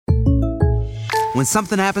When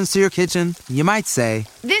something happens to your kitchen, you might say,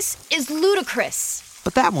 "This is ludicrous."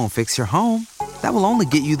 But that won't fix your home. That will only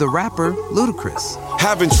get you the rapper, Ludacris.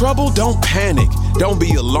 Having trouble? Don't panic. Don't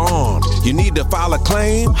be alarmed. You need to file a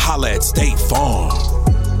claim? Holla at State Farm.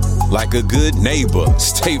 Like a good neighbor,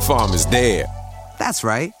 State Farm is there. That's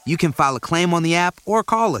right. You can file a claim on the app or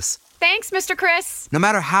call us. Thanks, Mr. Chris. No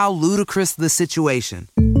matter how ludicrous the situation,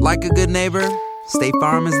 like a good neighbor, State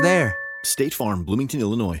Farm is there. State Farm, Bloomington,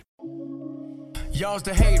 Illinois. Y'all's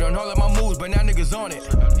the hater on all of my moves, but now niggas on it.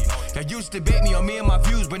 Y'all used to bait me on me and my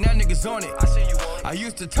views, but now niggas on it. I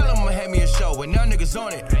used to tell them I'ma have me a show, but now niggas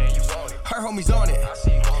on it. Her homies on it.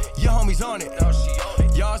 Your homies on it.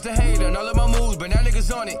 Y'all's the hater on all of my moves, but now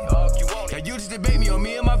niggas on it. Y'all used to debate me on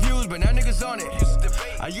me and my views, but now niggas on it.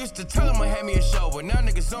 I used to tell them I'ma have me a show, but now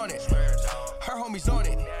niggas on it. Her homies on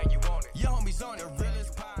it. Your homies on it.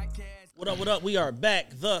 Realest podcast. What up, what up? We are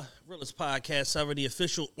back. The Realest Podcast ever, the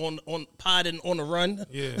official on pod and on the run.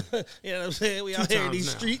 Yeah. You know what I'm saying? We out here in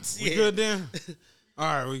these streets. We good then? All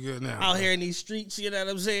right, we good now. Out here in these streets, you know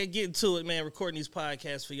what I'm saying? Getting to it, man. Recording these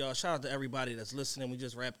podcasts for y'all. Shout out to everybody that's listening. We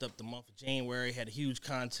just wrapped up the month of January. Had a huge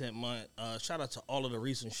content month. Shout out to all of the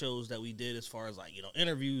recent shows that we did as far as like,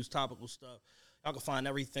 interviews, topical stuff. Y'all can find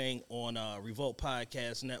everything on Revolt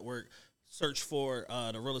Podcast Network. Search for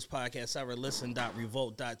the Realest Podcast ever.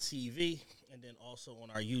 Listen.revolt.tv. And then also on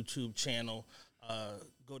our YouTube channel.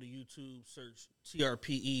 Go to YouTube, search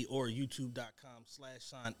TRPE or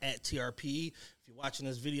youtube.com/@TRPE. If you're watching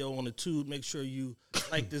this video on the tube, make sure you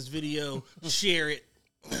like this video, share it,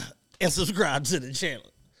 and subscribe to the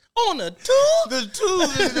channel. On the tube? The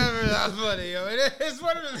tube is never that funny, yo. It's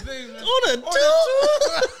one of the things. On the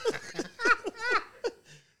tube?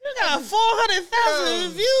 You got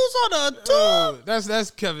 400,000 views on the tube. That's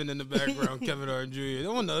Kevin in the background, Kevin Hart Jr.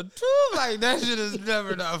 On the tube, like that shit is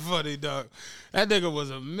never not funny, dog. That nigga was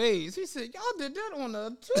amazed. He said, "Y'all did that on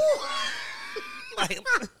the tube."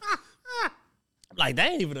 Like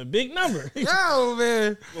that ain't even a big number. Yo,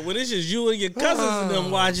 man. But when it's just you and your cousins and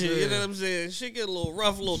them watching, you know what I'm saying? Shit get a little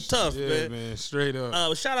rough, a little tough, man. Straight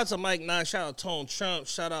up. Shout out to Mike Knox. Shout out to Tone Trump.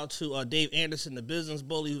 Shout out to Dave Anderson, the business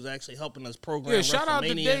bully, who's actually helping us program. Yeah, shout out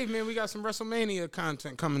to Dave, man. We got some WrestleMania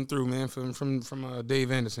content coming through, man, from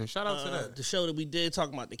Dave Anderson. Shout out to that. The show that we did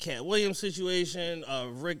talking about the Cat Williams situation,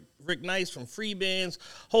 Rick Nice from Free Bands,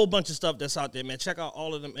 whole bunch of stuff that's out there, man. Check out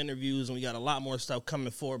all of them interviews, and we got a lot more stuff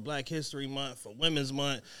coming for Black History Month, for Women's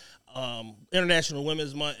Month, International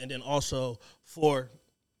Women's Month, and then also for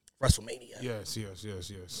WrestleMania. Yes.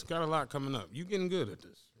 Got a lot coming up. You getting good at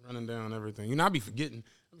this, running down everything. I be forgetting.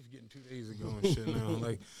 2 days ago and shit now.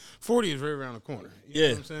 Like 40 is right around the corner. You know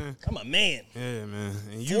what I'm saying? I'm a man. Yeah, man.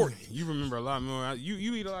 And you remember a lot more.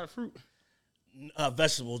 You eat a lot of fruit.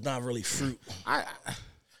 Vegetables, not really fruit.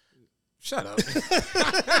 Shut up.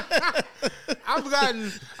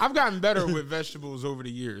 I've gotten better with vegetables over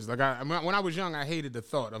the years. Like when I was young, I hated the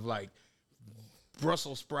thought of like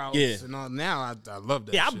Brussels sprouts and all. Now I love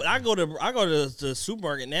that. Yeah, shit. I go to the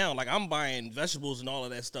supermarket now. Like I'm buying vegetables and all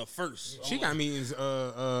of that stuff first. She got me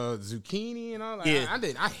zucchini and all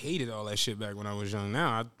that. I hated all that shit back when I was young.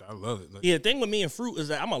 Now I love it. Like, the thing with me and fruit is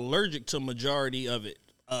that I'm allergic to majority of it.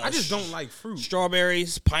 I just don't like fruit.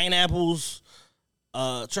 Strawberries, pineapples.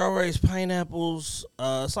 It's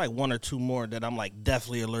like one or two more that I'm like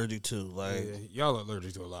definitely allergic to. Like y'all are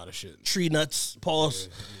allergic to a lot of shit. Tree nuts, pause.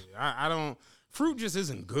 Yeah. I don't. Fruit just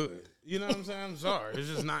isn't good. You know what I'm saying? I'm sorry, it's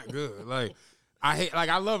just not good. Like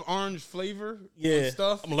I love orange flavor. And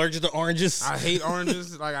stuff. I'm allergic to oranges. I hate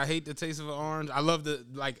oranges. Like I hate the taste of an orange. I love the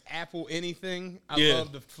apple anything. I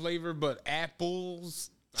love the flavor, but apples.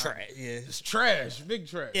 Trash, it's trash, big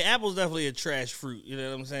trash. Yeah, apple's definitely a trash fruit. You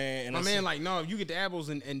know what I'm saying? And my man, no, if you get the apples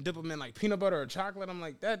and dip them in like peanut butter or chocolate, I'm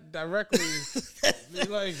like that directly.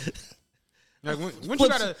 like once you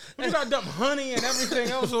gotta dump honey and everything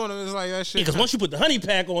else on them, it's like that shit. Because once you put the honey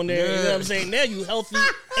pack on there, you know what I'm saying? Now you healthy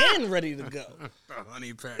and ready to go. The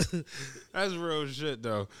honey pack, that's real shit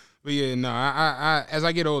though. But yeah, no, I as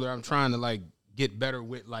I get older, I'm trying to like get better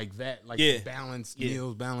with like that, like balanced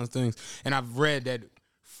meals, balanced things, and I've read that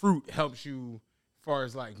fruit helps you as far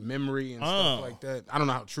as like memory and stuff like that. I don't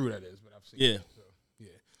know how true that is, but I've seen it. So,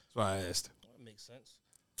 that's why I asked. That makes sense.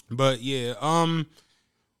 But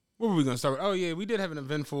what were we gonna start with? Oh yeah, we did have an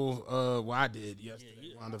eventful I did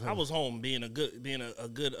yesterday. I was home being a good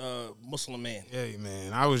Muslim man. Yeah,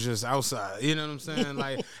 man. I was just outside. You know what I'm saying?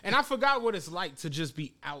 Like, and I forgot what it's like to just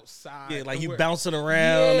be outside. Yeah, like you bouncing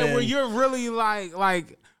around. Yeah, where you're really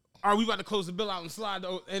like are we about to close the bill out and slide?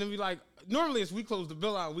 And then we like, normally it's we close the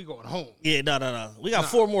bill out, we going home. Yeah, no. We got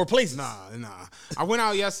 4 more places. Nah. I went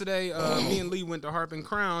out yesterday. Me and Lee went to Harp and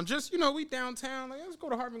Crown. Just, we downtown. Like, let's go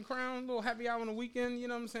to Harp and Crown. A little happy hour on the weekend. You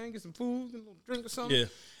know what I'm saying? Get some food, a little drink or something. Yeah.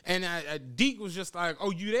 And Deke was just like,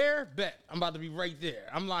 oh, you there? Bet. I'm about to be right there.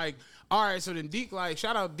 I'm like, all right. So then Deke, like,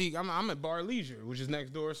 shout out Deke. I'm at Bar Leisure, which is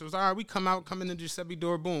next door. So it's all right. We come in the Giuseppe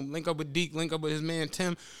door. Boom. Link up with Deke. Link up with his man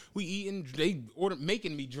Tim. We eating. They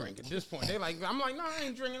making me drink at this point. They like, I'm like, no, I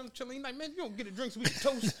ain't drinking. I'm chilling. He's like, man, you don't get a drink so we can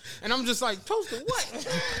toast. And I'm just like, toast to what?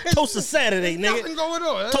 Toast to Saturday, nigga. Nothing going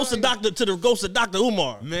on. Toast to the ghost of Dr.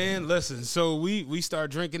 Umar. Man, listen. So we start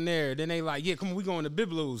drinking there. Then they like, yeah, come on, we going to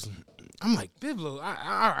Biblos. I'm like, Biblos. All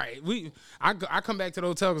right. I come back to the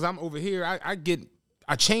hotel because I'm over here.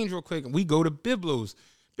 I change real quick and we go to Biblos.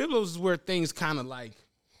 Biblos is where things kind of like,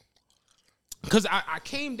 because I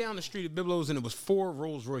came down the street at Biblos and it was 4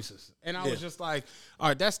 Rolls Royces. And I was just like, all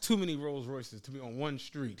right, that's too many Rolls Royces to be on one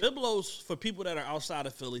street. Biblos, for people that are outside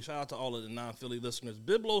of Philly, shout out to all of the non-Philly listeners,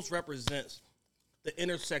 Biblos represents the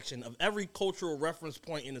intersection of every cultural reference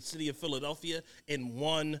point in the city of Philadelphia in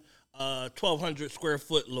one 1,200 square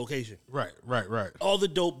foot location. Right. All the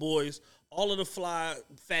dope boys, all of the fly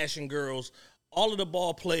fashion girls, all of the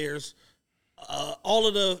ball players, all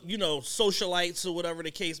of the, socialites or whatever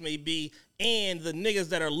the case may be, and the niggas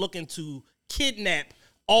that are looking to kidnap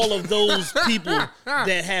all of those people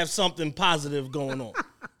that have something positive going on.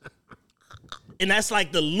 And that's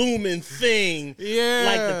like the looming thing. Yeah.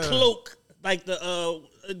 Like the cloak, like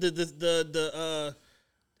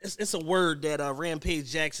it's a word that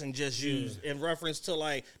Rampage Jackson just used in reference to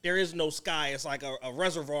like there is no sky. It's like a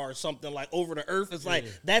reservoir or something like over the earth. It's like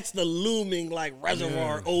that's the looming like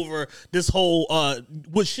reservoir over this whole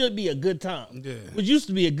what should be a good time. Yeah. What used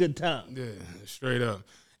to be a good time. Yeah, straight up.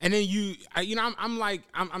 And then I'm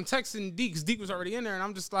texting Deke, because Deke was already in there, and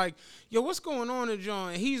I'm just like, yo, what's going on at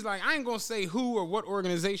John? And he's like, I ain't gonna say who or what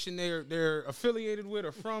organization they're affiliated with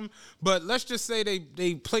or from, but let's just say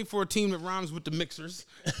they play for a team that rhymes with the Mixers.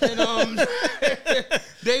 And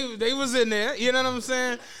they was in there, you know what I'm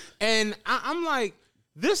saying? And I'm like,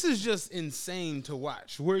 this is just insane to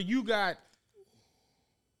watch, where you got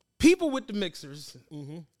people with the Mixers,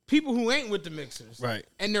 people who ain't with the Mixers, right?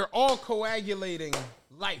 And they're all coagulating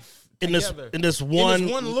life in together in this one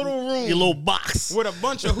little room, your little box with a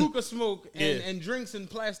bunch of hookah smoke and drinks in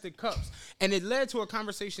plastic cups. And it led to a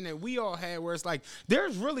conversation that we all had, where it's like,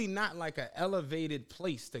 there's really not like an elevated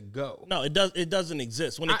place to go. No, it doesn't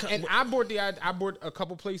exist. I brought a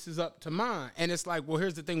couple places up to mine, and it's like, well,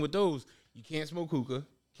 here's the thing with those: you can't smoke hookah.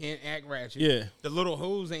 Can't act ratchet. Yeah. The little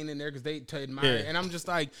hoes ain't in there because they to admire it. And I'm just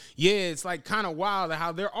like, it's like kind of wild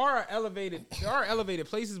how there are elevated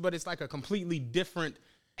places, but it's like a completely different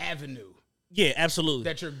avenue. Yeah, absolutely.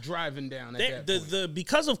 That you're driving down at that point.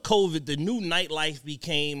 Because of COVID, the new nightlife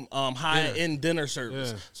became high-end dinner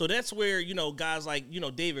service. Yeah. So that's where, guys like,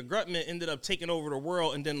 David Grutman ended up taking over the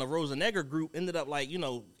world, and then the Rosenegger group ended up like,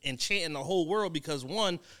 enchanting the whole world because,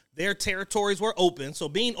 one, their territories were open. So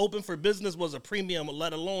being open for business was a premium,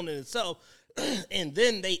 let alone in itself. And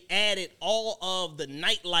then they added all of the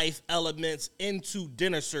nightlife elements into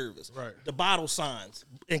dinner service. Right. The bottle signs,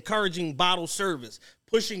 encouraging bottle service,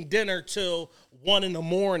 pushing dinner till 1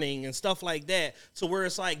 a.m. and stuff like that. So where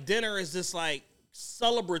it's like dinner is this like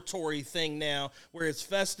celebratory thing now, where it's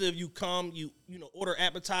festive. You come, you order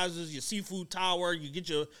appetizers, your seafood tower, you get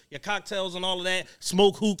your cocktails and all of that,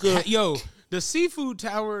 smoke hookah. Yo, the seafood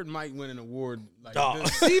tower might win an award. Like the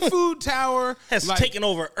seafood tower has taken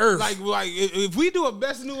over Earth. Like if we do a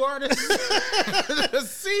best new artist, the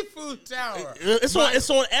seafood tower. It's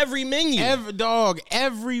on every menu.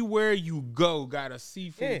 Everywhere you go got a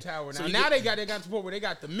seafood tower. Now, so they got support where they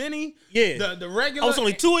got the mini, the regular. Oh, it's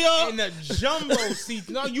only 2 of y'all? And the jumbo seat.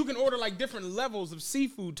 No, you can order like different levels of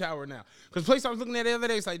seafood tower now. Because the place I was looking at the other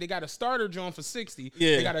day, it's like they got a starter joint for $60.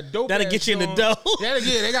 Yeah. They got a dope. That'll get you in the dough.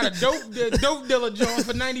 They got a dope dealer joint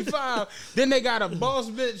for $95. Then they got a boss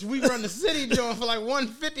bitch, we run the city joint for like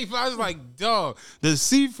 $155. I was like, dog, the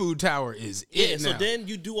seafood tower is it now. So then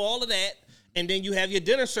you do all of that, and then you have your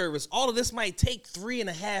dinner service. All of this might take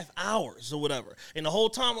 3.5 hours or whatever. And the whole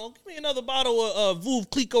time, give me another bottle of Veuve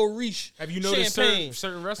Clicquot Riche. Have you noticed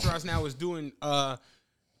certain restaurants now is doing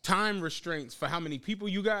time restraints for how many people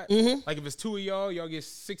you got? Mm-hmm. Like if it's 2 of y'all get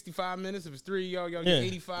 65 minutes. If it's 3 of y'all get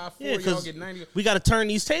 85. 4 of y'all get 90. We got to turn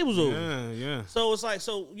these tables over. Yeah. So it's like,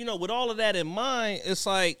 with all of that in mind, it's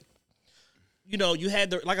like, you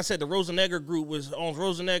had like I said, the Rosenegger group was on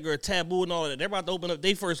Rosenegger, Taboo, and all of that. They're about to open up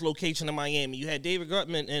their first location in Miami. You had David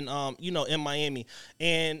Grutman and in Miami,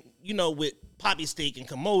 and with Poppy Steak and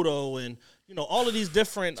Komodo and all of these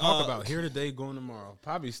different talk about here today, going tomorrow.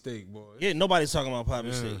 Poppy steak, boy. Yeah, nobody's talking about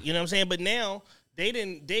Poppy steak. You know what I'm saying? But now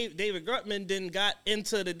David Grutman didn't got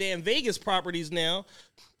into the damn Vegas properties now.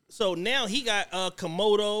 So now he got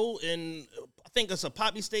Komodo and I think it's a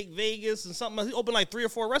Poppy Steak Vegas and something else. He opened like 3 or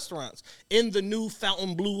 4 restaurants in the new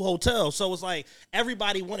Fontainebleau Hotel. So it's like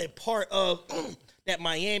everybody wanted part of that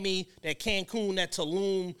Miami, that Cancun, that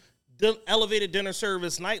Tulum, elevated dinner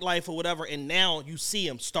service, nightlife or whatever, and now you see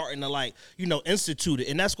them starting to institute it,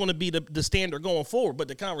 and that's going to be the standard going forward. But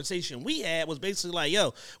the conversation we had was basically like,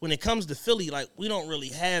 yo, when it comes to Philly, like we don't really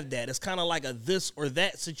have that. It's kind of like a this or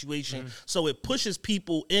that situation. So it pushes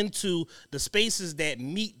people into the spaces that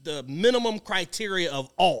meet the minimum criteria of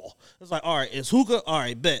all. It's like, all right, it's hookah, all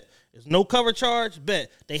right, bet. There's no cover charge, bet.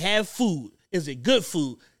 They have food. Is it good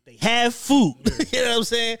food? They have food. You know what I'm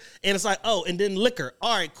saying? And it's like, oh, and then liquor.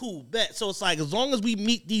 All right, cool, bet. So it's like, as long as we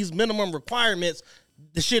meet these minimum requirements,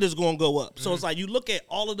 the shit is going to go up. So it's like, you look at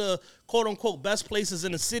all of the quote-unquote best places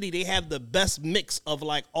in the city, they have the best mix of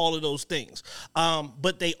like all of those things.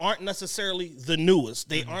 But they aren't necessarily the newest.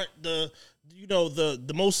 They aren't the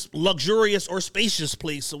most luxurious or spacious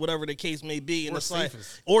place or whatever the case may be. And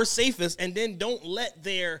or safest. And then don't let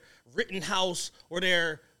their Rittenhouse or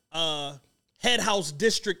their head house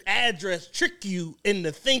district address trick you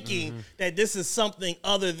into thinking that this is something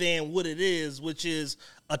other than what it is, which is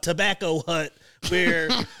a tobacco hut where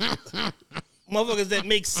motherfuckers that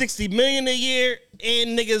make $60 million a year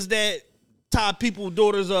and niggas that tie people's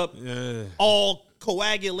daughters up all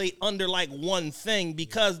coagulate under like one thing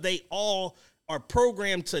because they all are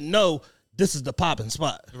programmed to know this is the popping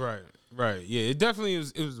spot. Right. Yeah, it definitely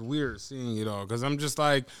was. It was weird seeing it all because I'm just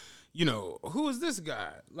like, who is this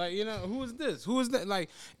guy? Like, who is this? Who is that? Like,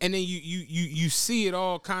 and then you see it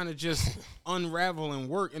all kind of just unravel and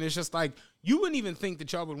work, and it's just like you wouldn't even think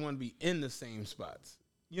that y'all would want to be in the same spots.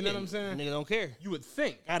 You know what I'm saying? Nigga don't care. You would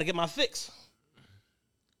think. Gotta get my fix.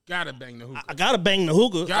 Gotta bang the hookah. I gotta bang the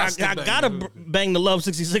hookah. I gotta bang the Love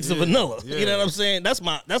 66 of vanilla. Yeah. You know what I'm saying? That's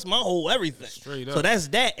my whole everything. Straight up. So that's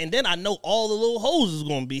that. And then I know all the little hoes is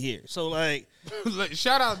gonna be here. So like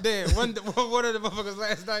shout out Dan. One of the motherfuckers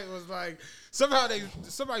last night was like,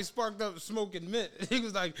 somebody sparked up smoking mint. He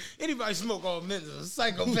was like, anybody smoke all mint is a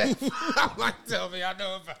psychopath. I'm like, tell me, I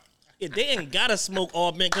know about. Yeah, Dan gotta smoke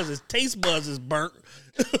all mint because his taste buds is burnt.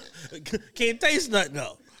 Can't taste nothing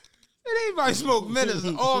though. Anybody smoke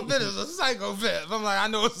all mint is a psychopath. I'm like, I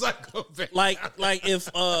know a psychopath. Like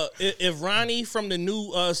if Ronnie from the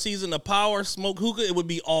new season of Power smoked hookah, it would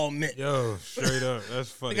be all mint. Yo, straight up, that's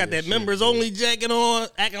funny. They got that members only jacket on,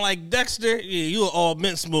 acting like Dexter. Yeah, you an all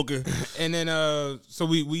mint smoker. And then so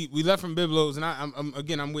we left from Biblos,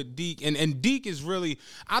 and I'm with Deke, and Deke is really,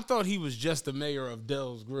 I thought he was just the mayor of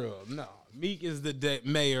Dell's Grill. No, Meek is the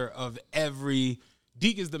mayor of every.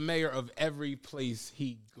 Deke is the mayor of every place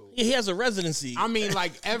he goes. Yeah, he has a residency. I mean,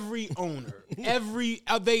 like every owner,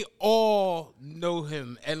 they all know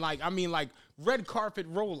him, and like red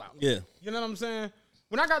carpet rollout. Yeah, you know what I'm saying.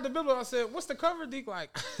 When I got the bill, I said, "What's the cover?" Deke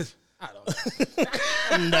like, I don't know.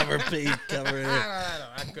 I never paid cover.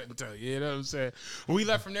 I couldn't tell you. You know what I'm saying. When we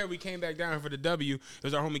left from there, we came back down for the W. It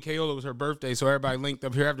was our homie Kayola. It was her birthday, so everybody linked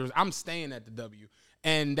up here afterwards. I'm staying at the W.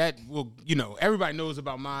 And that will, everybody knows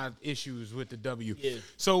about my issues with the W. Yeah.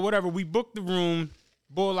 So whatever, we booked the room.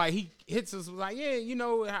 Boy, like he hits us like, yeah,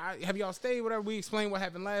 have y'all stayed? Whatever. We explained what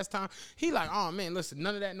happened last time. He like, oh man, listen,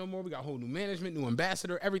 none of that no more. We got whole new management, new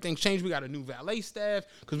ambassador. Everything's changed. We got a new valet staff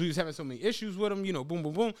because we was having so many issues with him. Boom,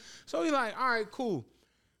 boom, boom. So he like, all right, cool.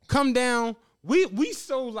 Come down. We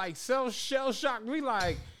so like shell shocked. We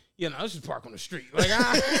like, let's just park on the street. Like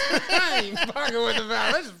I ain't parking with the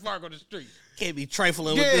valet. Let's just park on the street. Can't be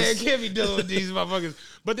trifling with this. Yeah, can't be dealing with these motherfuckers.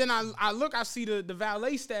 But then I see the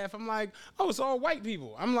valet staff. I'm like, oh, it's all white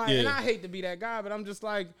people. I'm like, and I hate to be that guy, but I'm just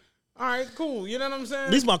like, all right, cool. You know what I'm saying?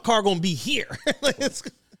 At least my car gonna be here.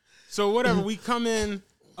 So whatever, we come in,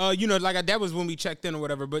 that was when we checked in or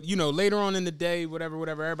whatever. But, later on in the day, whatever,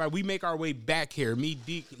 everybody, we make our way back here. Me,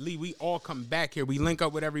 Deke, Lee, we all come back here. We link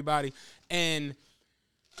up with everybody. And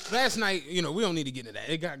last night, we don't need to get into that.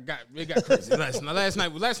 It got crazy last night.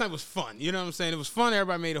 Last night was fun. You know what I'm saying? It was fun.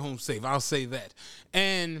 Everybody made it home safe. I'll say that.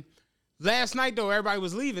 And last night though, everybody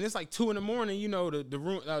was leaving. It's like 2 a.m. The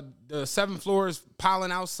room, the 7th floor is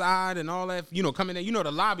piling outside and all that. Coming in.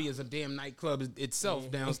 The lobby is a damn nightclub itself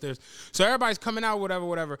downstairs. So everybody's coming out,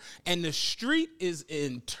 whatever. And the street is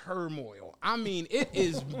in turmoil. I mean, it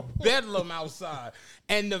is bedlam outside.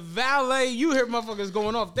 And the valet, you hear motherfuckers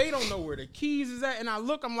going off. They don't know where the keys is at. And I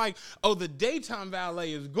look, I'm like, oh, the daytime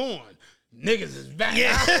valet is gone. Niggas is back.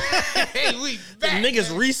 Yeah. Hey, we back. The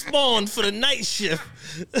niggas respawned for the night shift.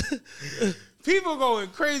 People going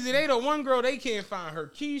crazy. They the one girl, they can't find her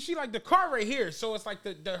keys. She like, the car right here. So it's like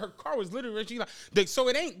her car was literally, she like, so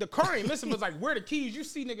it ain't, the car ain't missing, but it's like, where the keys? You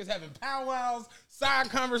see niggas having powwows, side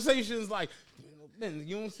conversations, like, man,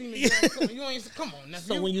 you don't see me. You ain't, come on,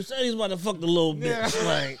 nephew. So when you say he's about to fuck the little bitch,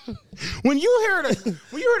 like when you hear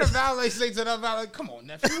the valet say to the valet, come on,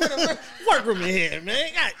 nephew, work with me here,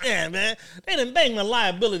 man. God damn, man. They done banged my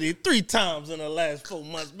liability 3 times in the last 4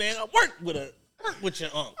 months, man. I worked with your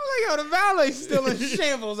uncle. I'm like, yo, the valet's still in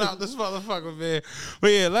shambles out this motherfucker, man.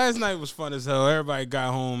 But yeah, last night was fun as hell. Everybody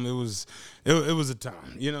got home. It was a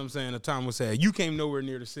time. You know what I'm saying? A time was sad. You came nowhere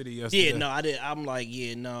near the city yesterday. Yeah, no, I did. I'm like,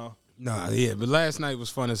 yeah, no. Nah, yeah, but last night was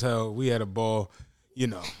fun as hell. We had a ball. You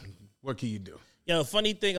know, what can you do? Yo,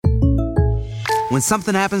 funny thing. When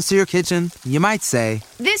something happens to your kitchen, you might say,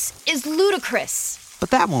 This is ludicrous. but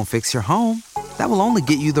that won't fix your home. That will only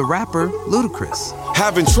get you the rapper, Ludacris.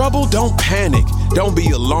 Having trouble? Don't panic. Don't be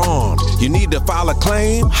alarmed. You need to file a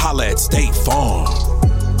claim? Holla at State Farm.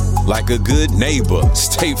 Like a good neighbor,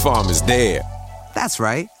 State Farm is there. That's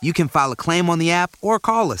right. You can file a claim on the app or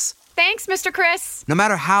call us. Thanks, Mr. Chris. No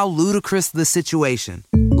matter how ludicrous the situation,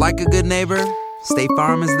 like a good neighbor, State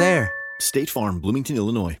Farm is there. State Farm, Bloomington,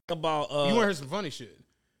 Illinois. About You want to hear some funny shit?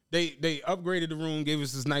 They upgraded the room, gave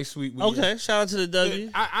us this nice suite. Okay, shout out to the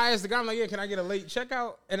W. I asked the guy, I'm like, yeah, can I get a late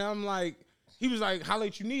checkout? And I'm like, he was like, how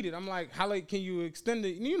late you need it? I'm like, how late can you extend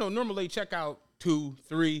it? You know, normal late checkout 2,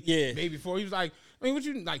 3, maybe 4. He was like, I mean, what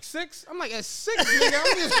you like 6? I'm like, at 6, nigga,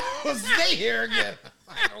 I'm just gonna stay here again.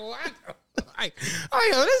 Like, what? Like, oh,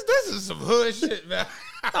 yo, this is some hood shit, man.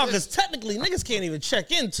 No, because technically niggas can't even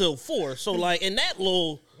check in till 4. So like in that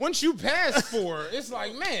little, once you pass 4, it's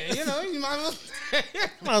like, man, you know, you might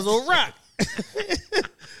as well rock.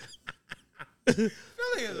 Philly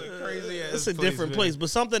is a crazy ass. It's a different place.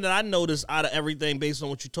 But something that I noticed out of everything, based on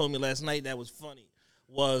what you told me last night, that was funny,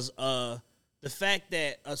 was the fact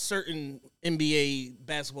that a certain NBA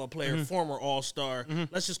basketball player, former All-Star,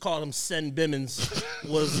 let's just call him Sen Bimmons,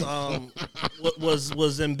 was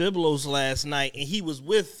in Biblos last night, and he was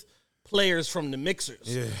with players from the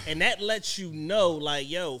Mixers. Yeah. And that lets you know, like,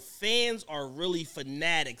 yo, fans are really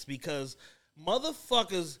fanatics because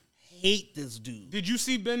motherfuckers hate this dude. Did you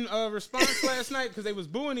see Ben response last night? Because they was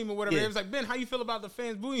booing him or whatever. Yeah. It was like, Ben, how you feel about the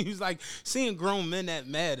fans booing you? He was like, seeing grown men that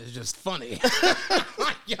mad is just funny.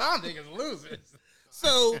 Like, y'all niggas losers.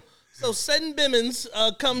 So Sen Bimmons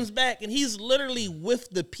comes back, and he's literally with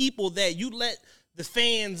the people that you let the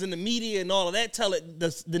fans and the media and all of that tell it, the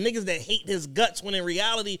niggas that hate his guts, when in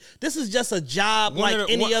reality, this is just a job like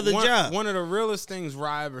any other job. One of the realest things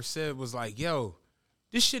Ryber said was like, yo,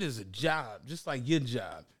 this shit is a job, just like your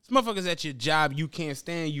job. Motherfuckers at your job you can't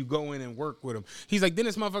stand, you go in and work with them. He's like, then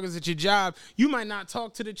it's motherfuckers at your job, you might not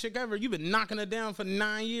talk to the chick ever. You've been knocking her down for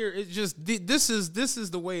 9 years. It's just, this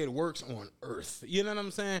is the way it works on earth. You know what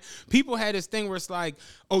I'm saying? People had this thing where it's like,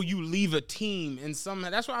 oh, you leave a team and somehow,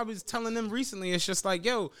 that's why I was telling them recently, it's just like,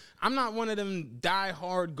 yo, I'm not one of them die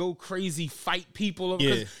hard, go crazy, fight people.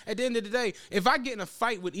 Because at the end of the day, if I get in a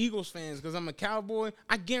fight with Eagles fans because I'm a Cowboy,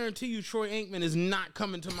 I guarantee you Troy Aikman is not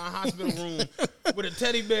coming to my hospital room with a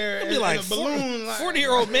teddy bear and like a balloon.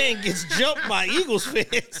 40-year-old man gets jumped by Eagles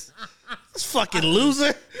fans. This fucking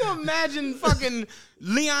loser. You imagine fucking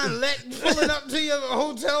Leon Lett pulling up to your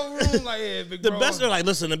hotel room like, yeah, big bro. They're like,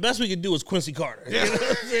 listen, the best we can do is Quincy Carter. You know what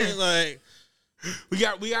I'm saying? Like, we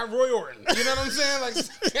got Roy Orton. You know what I'm saying?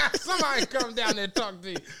 Like, somebody come down there and talk to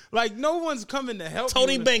you. Like, no one's coming to help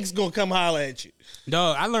Tony you. Banks gonna come holler at you.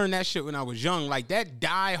 Dog, I learned that shit when I was young. Like, that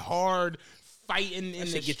die hard fighting in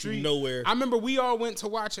the get street. You nowhere. I remember we all went to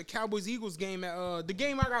watch a Cowboys-Eagles game at the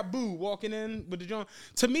game I got booed walking in with the John.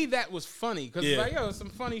 To me, that was funny because it's like, yo, some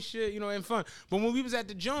funny shit, you know, and fun. But when we was at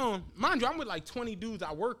the John, mind you, I'm with like 20 dudes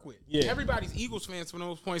I work with. Yeah. Everybody's Eagles fans for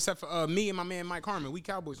those points, except for me and my man Mike Harmon. We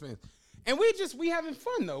Cowboys fans. And we having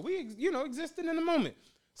fun, though. We, existing in the moment.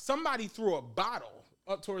 Somebody threw a bottle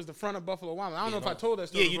up towards the front of Buffalo Wild Wings. I don't know if I told that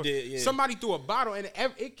story before. You did, yeah. Somebody threw a bottle, and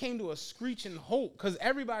it came to a screeching halt because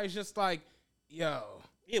everybody's just like, yo.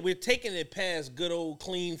 Yeah, we're taking it past good old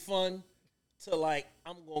clean fun to like,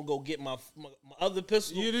 I'm going to go get my other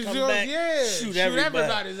pistol, come back, shoot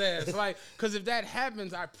everybody's ass. Like, because if that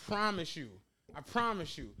happens, I promise you.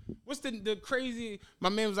 What's the crazy? My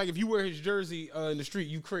man was like, if you wear his jersey in the street,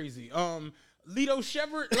 you crazy. Lito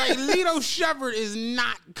Shepard, like Lito Shepard is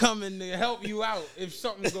not coming to help you out if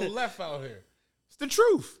something go left out here. It's the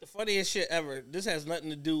truth. The funniest shit ever. This has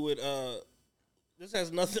nothing to do with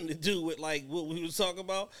like what we was talking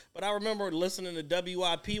about. But I remember listening to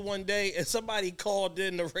WIP one day, and somebody called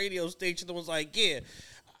in the radio station and was like, "Yeah,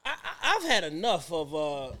 I've had enough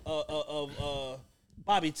of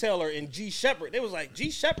Bobby Taylor and G Shepard. They was like,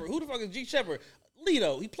 G Shepard? Who the fuck is G Shepard?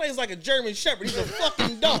 Lito. He plays like a German Shepherd. He's a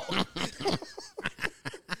fucking dog.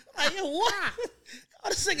 Like, yo, what? I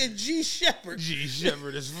was singing G Shepard. G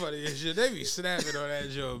Shepard is funny as shit. They be snapping on that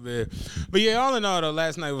joke, man. But yeah, all in all, though,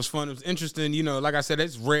 last night was fun. It was interesting. You know, like I said,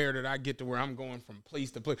 it's rare that I get to where I'm going from place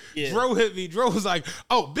to place. Yeah. Dro hit me. Dro was like,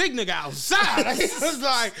 "Oh, big nigga outside." He was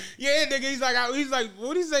like, "Yeah, nigga." He's like,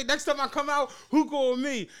 "What do you say? Next time I come out, who go with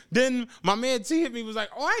me?" Then my man T hit me. Was like,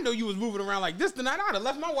 "Oh, I didn't know you was moving around like this tonight. I'd have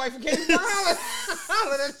left my wife and came to the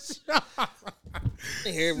house."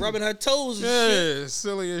 Here rubbing her toes and shit.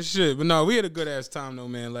 Silly as shit. But no, we had a good ass time though,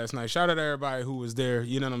 man, last night. Shout out to everybody who was there.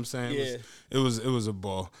 You know what I'm saying? Yeah. It was a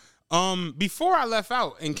ball. Before I left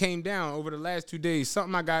out and came down over the last 2 days,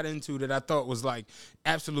 something I got into that I thought was like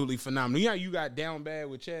absolutely phenomenal. You know how you got down bad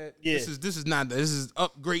with Chad? Yeah. This is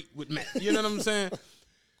up great with Matt. You know what I'm saying?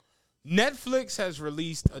 Netflix has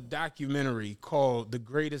released a documentary called The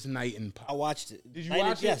Greatest Night in Pop. I watched it. Did you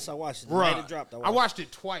watch it? Yes, I watched it. The Bruh, night it dropped, I watched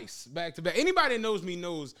it twice, back to back. Anybody that knows me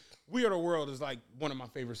knows We Are the World is like one of my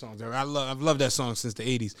favorite songs ever. I've loved that song since the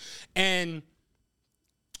 80s. And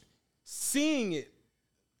seeing it,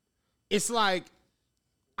 it's like,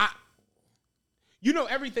 you know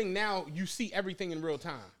everything now, you see everything in real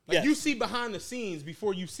time. Like yes. You see behind the scenes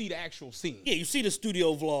before you see the actual scene. Yeah, you see the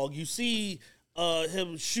studio vlog. You see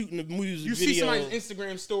him shooting the music you video. See somebody's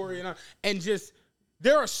Instagram story and just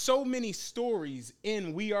there are so many stories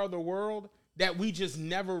in We Are the World that we just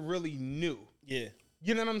never really knew. Yeah.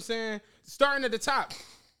 You know what I'm saying? Starting at the top,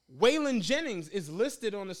 Waylon Jennings is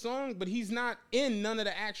listed on the song, but he's not in none of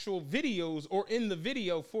the actual videos or in the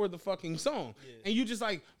video for the fucking song. Yeah. And you just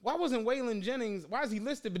like, why wasn't Waylon Jennings, why is he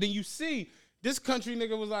listed? But then you see this country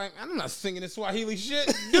nigga was like, I'm not singing this Swahili shit.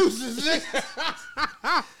 Deuces,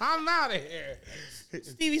 nigga. I'm out of here.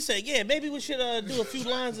 Stevie said, yeah, maybe we should do a few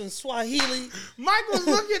lines in Swahili. Mike was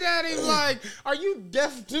looking at him like, are you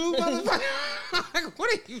deaf too, motherfucker? Like,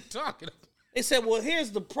 what are you talking about? They said, well,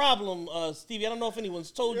 here's the problem, Stevie. I don't know if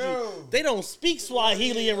anyone's told you. They don't speak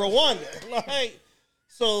Swahili in Rwanda. Like,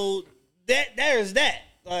 so there's that.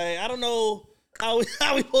 Like, I don't know how we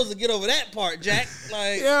supposed to get over that part, Jack.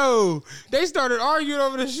 Like, yo, they started arguing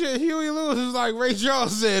over the shit. Huey Lewis was like, Ray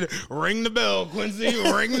Charles said, ring the bell, Quincy,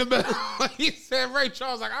 ring the bell. He said, Ray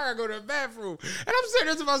Charles like, I gotta go to the bathroom. And I'm sitting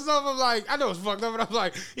there to myself, I'm like, I know it's fucked up, but I'm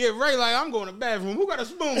like, yeah, Ray, like, I'm going to the bathroom. Who got a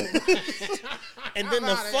spoon? And then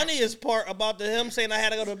the funniest part about him saying I had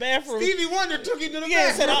to go to the bathroom. Stevie Wonder took him to the bathroom.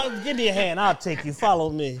 Yeah, said, give me a hand, I'll take you, follow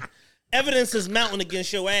me. Evidence is mounting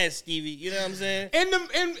against your ass, Stevie. You know what I'm saying? In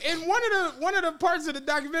one of the parts of the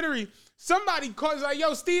documentary, somebody calls like,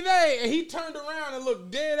 "Yo, Steve A," and he turned around and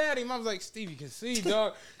looked dead at him. I was like, "Stevie can see,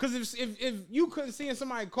 dog." Because if you couldn't see and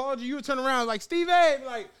somebody called you, you would turn around like Steve A,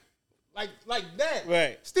 like that.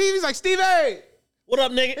 Right. Stevie's like, "Steve A, what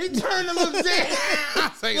up, nigga?" He turned and looked dead.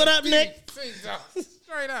 Like, what up, Nick?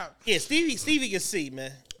 Straight up. Yeah, Stevie can see,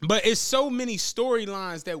 man. But it's so many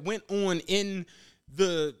storylines that went on in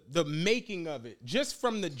the making of it, just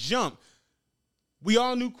from the jump. We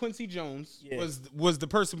all knew Quincy Jones was the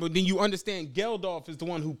person, but then you understand Geldof is the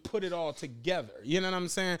one who put it all together. You know what I'm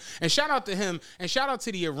saying? And shout out to him, and shout out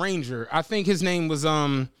to the arranger. I think his name was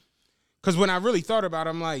because when I really thought about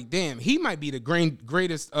it, I'm like, damn, he might be the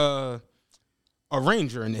greatest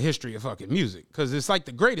arranger in the history of fucking music, because it's like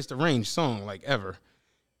the greatest arranged song like ever.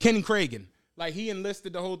 Kenny Cragen. Like, he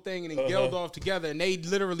enlisted the whole thing and then Geldof together, and they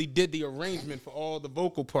literally did the arrangement for all the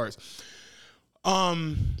vocal parts.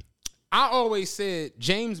 I always said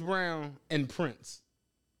James Brown and Prince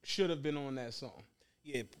should have been on that song.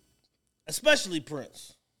 Yeah, especially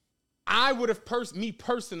Prince. I would have,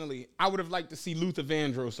 personally, I would have liked to see Luther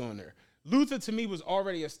Vandross on there. Luther, to me, was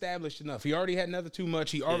already established enough. He already had Never Too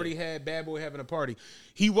Much. He already had Bad Boy Having a Party.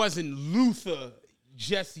 He wasn't Luther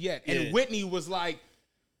just yet. And Whitney was like,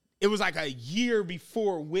 it was like a year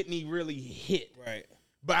before Whitney really hit. Right.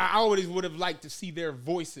 But I always would have liked to see their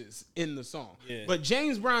voices in the song. Yeah. But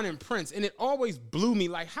James Brown and Prince, and it always blew me,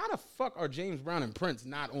 like, how the fuck are James Brown and Prince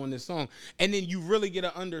not on this song? And then you really get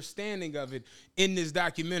an understanding of it in this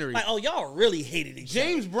documentary. Like, oh, y'all really hated each other.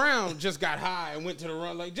 James Brown just got high and went to the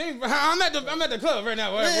run. Like, James Brown, I'm at the club right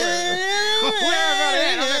now. Where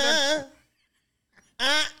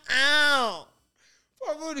Ow.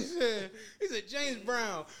 Poor Booty said, he said James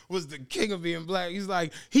Brown was the king of being black. He's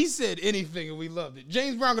like, he said anything and we loved it.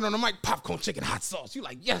 James Brown got on the mic, popcorn, chicken, hot sauce. You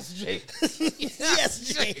like, yes, James. Yes,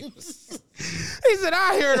 James. He said,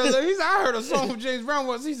 I heard a song from James Brown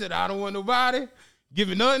once. He said, I don't want nobody, give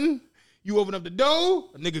me nothing. You open up the door,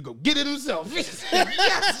 a nigga go get it himself. He said,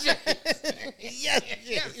 yes, James. Yes,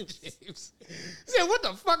 James. He said, what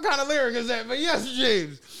the fuck kind of lyric is that? But yes,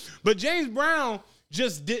 James. But James Brown,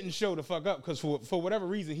 just didn't show the fuck up because for whatever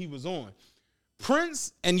reason he was on.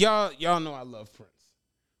 Prince, and y'all know I love Prince.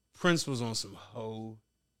 Prince was on some hoe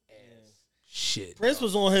ass shit. Prince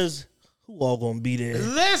was on his. Who all gonna be there?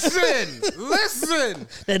 Listen.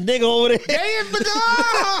 That nigga over there.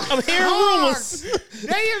 I'm hearing rumors.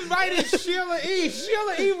 They invited Sheila E.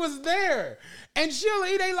 Sheila E. was there. And Sheila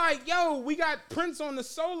E., they like, yo, we got Prince on the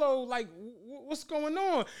solo. Like, what's going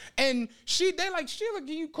on? And they like, Sheila, can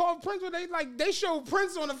you call Prince? They showed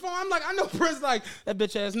Prince on the phone. I'm like, I know Prince, like, that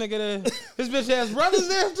bitch ass nigga there. His bitch ass brother's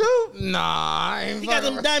there too? Nah, I ain't He got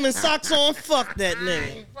them diamond socks on. Fuck that nigga.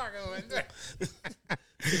 I ain't fucking with that.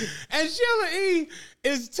 And Sheila E.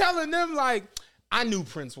 is telling them, like, I knew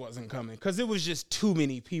Prince wasn't coming because it was just too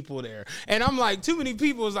many people there. And I'm like, too many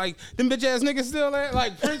people is like, them bitch ass niggas still there?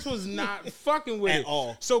 Like, Prince was not fucking with it. At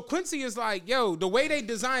all. So Quincy is like, yo, the way they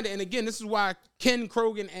designed it, and again, this is why Ken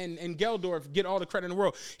Krogan and Geldorf get all the credit in the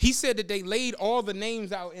world. He said that they laid all the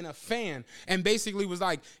names out in a fan and basically was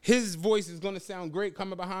like, his voice is going to sound great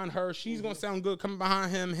coming behind her. She's going to sound good coming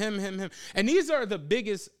behind him. And these are the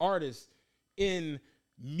biggest artists in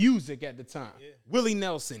music at the time. Yeah. Willie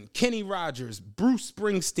Nelson, Kenny Rogers, Bruce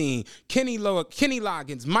Springsteen, Kenny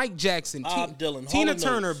Loggins, Mike Jackson, Bob Dylan, Tina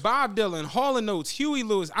Turner, Bob Dylan, Hall & Oates, Huey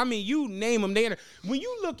Lewis. I mean, you name them. When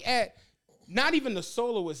you look at not even the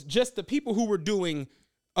soloists, just the people who were doing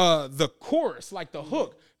the chorus, like the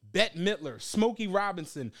hook, Bette Midler, Smokey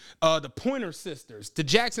Robinson, the Pointer Sisters, the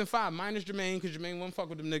Jackson 5, minus Jermaine, because Jermaine won't fuck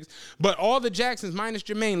with them niggas, but all the Jacksons minus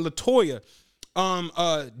Jermaine, LaToya,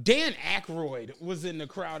 Dan Aykroyd was in the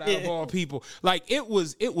crowd out of all people. Like it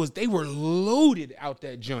was, they were loaded out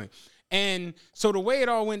that joint. And so the way it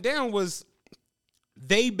all went down was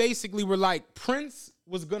they basically were like, Prince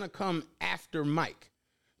was going to come after Mike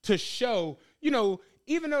to show,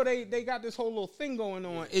 even though they got this whole little thing going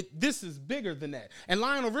on, this is bigger than that. And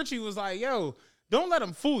Lionel Richie was like, yo, don't let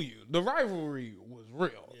them fool you. The rivalry was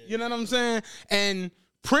real. Yeah. You know what I'm saying? And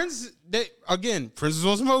Prince, Prince is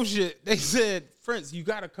on some whole shit. They said, Prince, you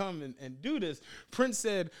got to come and do this. Prince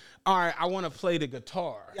said, all right, I want to play the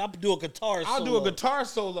guitar. I'll do a guitar solo. I'll do a guitar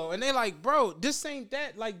solo. And they like, bro, this ain't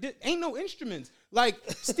that. Like, this ain't no instruments. Like,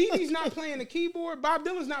 Stevie's not playing the keyboard. Bob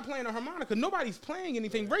Dylan's not playing a harmonica. Nobody's playing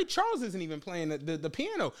anything. Ray Charles isn't even playing the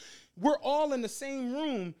piano. We're all in the same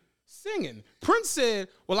room singing. Prince said,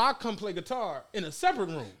 well, I'll come play guitar in a separate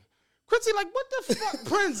room. Quincy, like, what the fuck,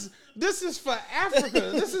 Prince? This is for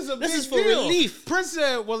Africa. This is a big deal. This is for relief. Prince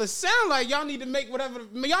said, well, it sounds like y'all need to make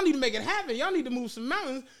y'all need to make it happen. Y'all need to move some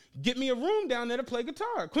mountains. Get me a room down there to play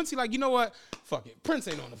guitar. Quincy, like, you know what? Fuck it. Prince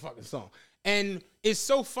ain't on the fucking song. And it's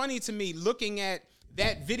so funny to me looking at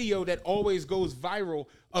that video that always goes viral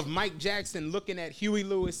of Mike Jackson looking at Huey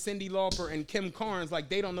Lewis, Cyndi Lauper, and Kim Carnes like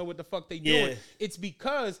they don't know what the fuck they doing. It's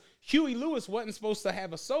because Huey Lewis wasn't supposed to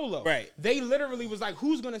have a solo. Right. They literally was like,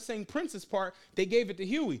 who's going to sing Prince's part? They gave it to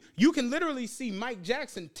Huey. You can literally see Mike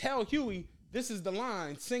Jackson tell Huey, this is the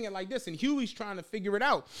line, sing it like this. And Huey's trying to figure it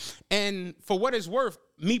out. And for what it's worth,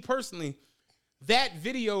 me personally, that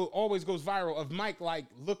video always goes viral of Mike like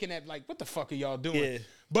looking at like, what the fuck are y'all doing? Yeah.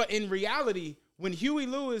 But in reality, when Huey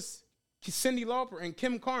Lewis, Cyndi Lauper, and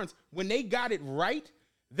Kim Carnes, when they got it right,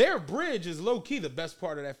 their bridge is low-key the best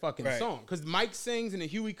part of that fucking song. Because Mike sings and then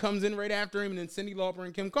Huey comes in right after him and then Cyndi Lauper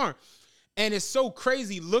and Kim Carnes. And it's so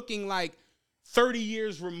crazy looking like 30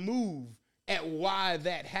 years removed at why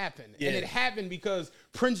that happened. Yeah. And it happened because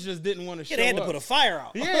Prince just didn't want to show up. They had to put a fire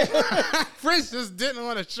out. Yeah. Prince just didn't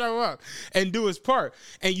want to show up and do his part.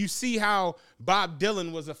 And you see how Bob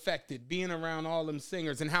Dylan was affected being around all them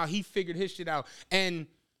singers and how he figured his shit out. And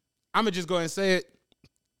I'm going to just go ahead and say it.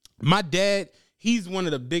 My dad, he's one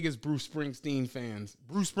of the biggest Bruce Springsteen fans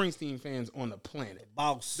on the planet.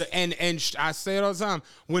 Boss. And I say it all the time.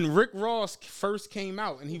 When Rick Ross first came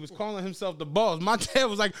out and he was calling himself the boss, my dad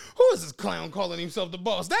was like, who is this clown calling himself the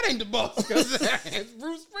boss? That ain't the boss. It's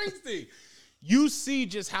Bruce Springsteen. You see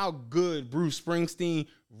just how good Bruce Springsteen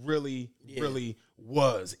really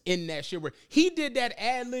was in that shit. Where he did that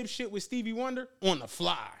ad-lib shit with Stevie Wonder on the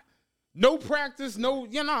fly. No practice, I'll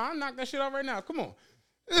knock that shit out right now. Come on.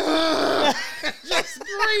 Just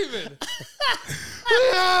screaming.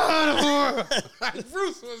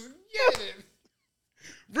 Bruce was getting it.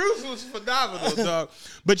 Bruce was phenomenal, dog.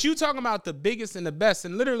 But you talking about the biggest and the best,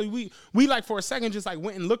 and literally we like for a second just like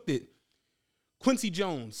went and looked at Quincy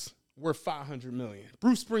Jones worth $500 million,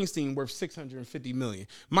 Bruce Springsteen worth $650 million,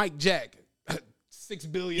 Mike Jack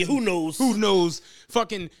 $6 billion. Yeah, who knows?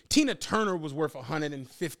 Fucking Tina Turner was worth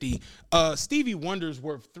 $150. Stevie Wonder's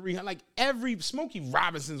worth $300. Like Smokey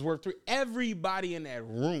Robinson's worth $300. Everybody in that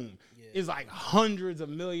room is like hundreds of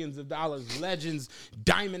millions of dollars, legends,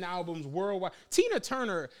 diamond albums worldwide. Tina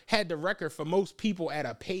Turner had the record for most people at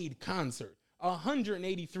a paid concert,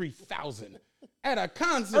 183,000 at a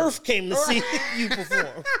concert. Earth came to see you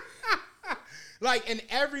perform. Like, and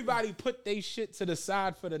everybody put their shit to the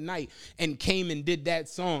side for the night and came and did that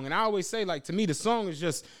song. And I always say, like, to me, the song is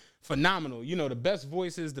just phenomenal. You know, the best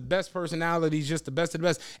voices, the best personalities, just the best of the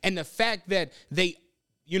best. And the fact that they,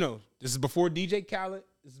 you know, this is before DJ Khaled.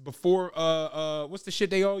 This is before, what's the shit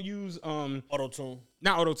they all use? Auto-tune.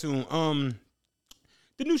 Not auto-tune.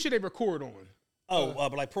 The new shit they record on.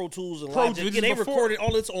 But like Pro Tools and Logic. Yeah, they recorded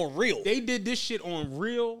all this on Real. They did this shit on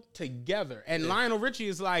Real together. And Lionel Richie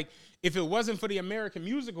is like, if it wasn't for the American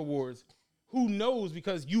Music Awards, who knows?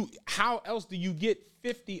 Because how else do you get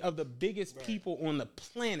 50 of the biggest people on the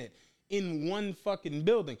planet in one fucking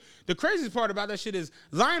building? The craziest part about that shit is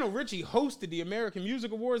Lionel Richie hosted the American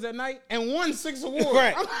Music Awards that night and won 6 awards.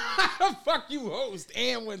 Right. How the fuck you host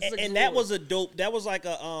and win 6 awards? And that was a dope. That was like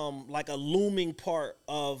a looming part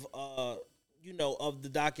of of the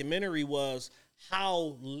documentary was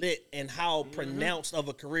how lit and how pronounced of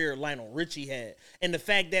a career Lionel Richie had. And the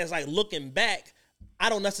fact that it's like looking back, I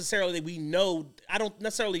don't necessarily know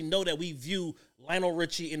that we view Lionel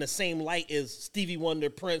Richie in the same light as Stevie Wonder,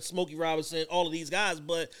 Prince, Smokey Robinson, all of these guys.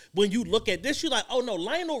 But when you look at this, you're like, oh no,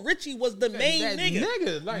 Lionel Richie was the main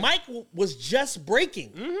nigga. Like, Mike was just breaking.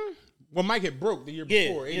 Mm-hmm. Well, Mike had broke the year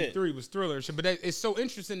before. 83 was Thriller and shit. But it's so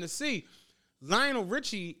interesting to see. Lionel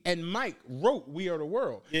Richie and Mike wrote We Are the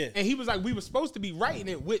World. Yeah. And he was like, we were supposed to be writing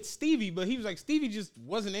it with Stevie, but he was like, Stevie just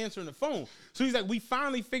wasn't answering the phone. So he's like, we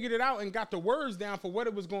finally figured it out and got the words down for what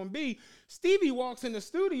it was going to be. Stevie walks in the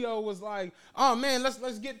studio, was like, oh man, let's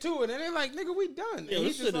get to it. And they're like, nigga, we done. Yeah, and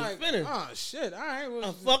he's just like, finished. oh shit, all right. Well,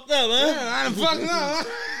 I fucked up, huh? Yeah, I done fucked up.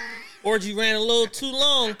 Orgy ran a little too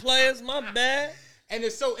long, players. My bad. And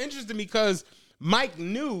it's so interesting because Mike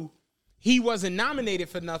knew he wasn't nominated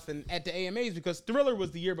for nothing at the AMAs because Thriller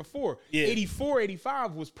was the year before. Yeah. 84,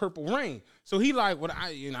 85 was Purple Rain. So he like, well,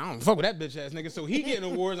 I don't fuck with that bitch ass nigga. So he getting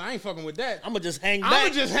awards. I ain't fucking with that. I'm going to just hang back. I'm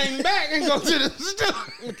going to just hang back and go to the studio.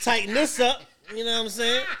 I'm going to tighten this up. You know what I'm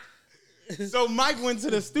saying? So Mike went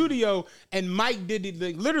to the studio and Mike did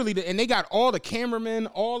and they got all the cameramen,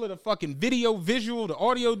 all of the fucking visual, the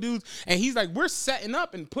audio dudes. And he's like, we're setting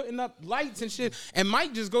up and putting up lights and shit. And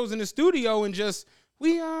Mike just goes in the studio and just,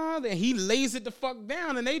 and he lays it the fuck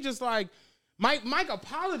down, and they just like, Mike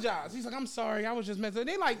apologized. He's like, I'm sorry, I was just messing.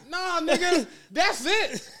 They like, nah, nigga, that's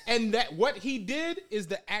it. And that what he did is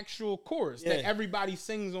the actual chorus that everybody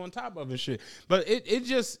sings on top of and shit. But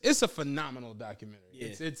it's a phenomenal documentary. Yeah.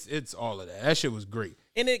 It's all of that. That shit was great.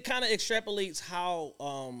 And it kind of extrapolates how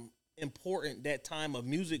important that time of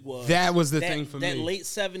music was. That was the thing for me. That late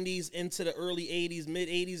 70s into the early 80s, mid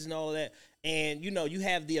 80s and all of that. And, you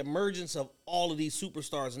have the emergence of all of these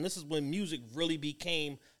superstars. And this is when music really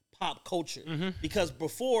became pop culture. Mm-hmm. Because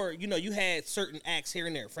before, you had certain acts here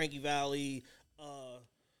and there. Frankie Valli,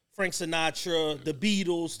 Frank Sinatra, the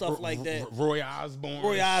Beatles, stuff like that. Roy Osborne,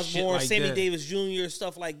 like Sammy that. Davis Jr.,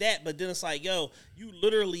 stuff like that. But then it's like, yo, you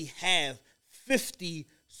literally have 50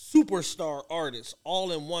 superstar artists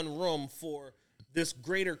all in one room for this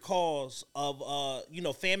greater cause of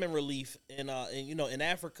famine relief in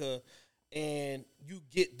Africa, and you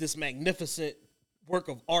get this magnificent work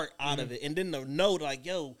of art out of it. And then the note like,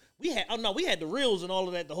 yo, we had the reels and all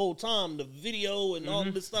of that the whole time, the video and all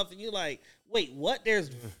of this stuff, and you're like, wait, what? There's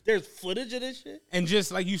footage of this shit? And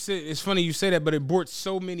just like you said, it's funny you say that, but it brought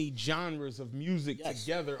so many genres of music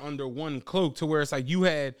together under one cloak to where it's like you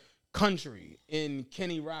had country in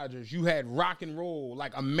Kenny Rogers, you had rock and roll,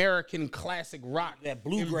 like American classic rock, that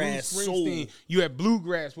bluegrass soul. You had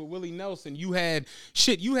bluegrass with Willie Nelson. You had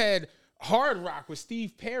hard rock with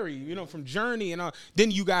Steve Perry, from Journey and all.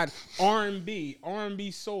 Then you got R&B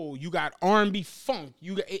soul. You got R&B funk.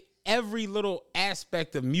 You got every little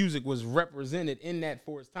aspect of music was represented in that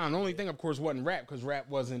for its time. The only thing, of course, wasn't rap because rap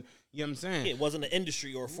wasn't. You know what I'm saying? It wasn't an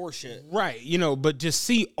industry or a force shit. Right, but just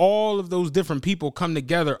see all of those different people come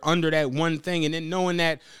together under that one thing, and then knowing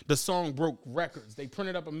that the song broke records. They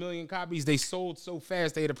printed up 1 million copies. They sold so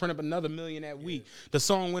fast they had to print up another 1 million that week. The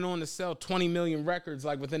song went on to sell 20 million records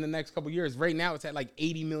like within the next couple years. Right now it's at like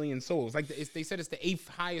 80 million sold. Like they said it's the 8th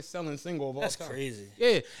highest selling single of all time. That's crazy.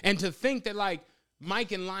 Yeah, and to think that like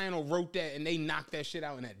Mike and Lionel wrote that and they knocked that shit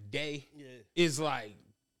out in a day is like,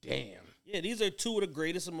 damn. Yeah, these are two of the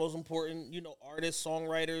greatest and most important, artists,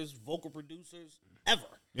 songwriters, vocal producers ever.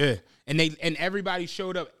 Yeah, and everybody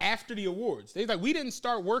showed up after the awards. They like, we didn't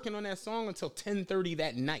start working on that song until 10:30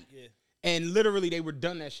 that night. Yeah, and literally they were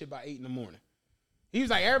done that shit by 8 in the morning. He was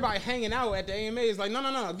like, everybody hanging out at the AMA is like,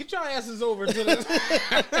 no, get your asses over to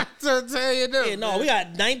the to tell you them. Yeah, no, we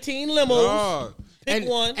got 19 limos. Pick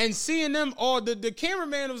one. And seeing them all, the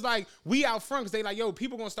cameraman was like, we out front because they like, yo,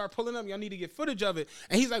 people gonna start pulling up. Y'all need to get footage of it.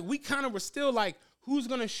 And he's like, we kind of were still like, who's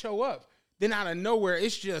gonna show up? Then out of nowhere,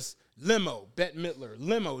 it's just limo, Bette Midler,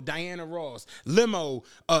 limo, Diana Ross, limo,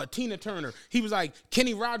 Tina Turner. He was like,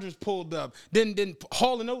 Kenny Rogers pulled up. Then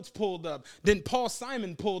Hall & Oates pulled up. Then Paul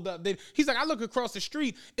Simon pulled up. Then he's like, I look across the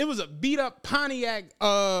street. It was a beat up Pontiac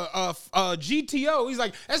GTO. He's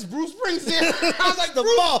like, that's Bruce Springsteen. I was like, the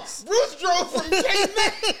boss. Bruce drove from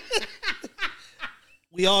K-Man.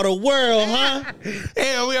 We are the world, huh?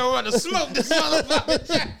 Hell, we don't want to smoke this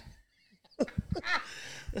motherfucker.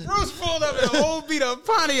 Bruce pulled up in a whole beat up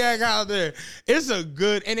Pontiac out there. It's a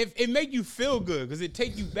good, and it make you feel good because it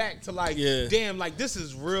take you back to like, damn, like this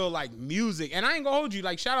is real like music. And I ain't gonna hold you,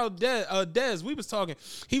 like shout out Dez. We was talking.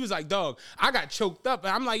 He was like, dog, I got choked up.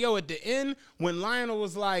 And I'm like, yo, at the end when Lionel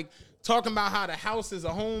was like talking about how the house is a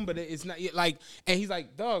home, but it's not like, and he's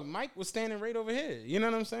like, dog, Mike was standing right over here. You know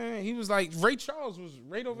what I'm saying? He was like, Ray Charles was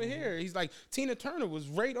right over here. He's like, Tina Turner was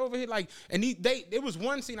right over here. Like, and it was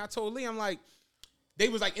one scene I told Lee, I'm like, they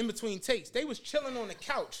was like in between takes. They was chilling on the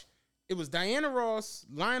couch. It was Diana Ross,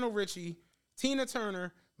 Lionel Richie, Tina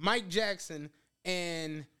Turner, Mike Jackson,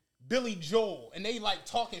 and Billy Joel. And they like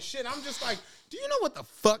talking shit. I'm just like, do you know what the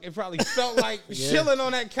fuck it probably felt like chilling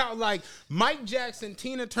on that couch? Like Mike Jackson,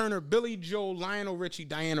 Tina Turner, Billy Joel, Lionel Richie,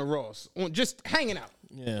 Diana Ross. Just hanging out.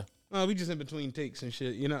 Yeah. We just in between takes and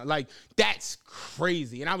shit, you know, like that's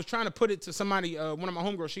crazy. And I was trying to put it to somebody, one of my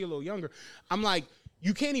homegirls, she a little younger. I'm like,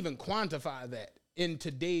 you can't even quantify that in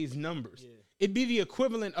today's numbers. Yeah. It'd be the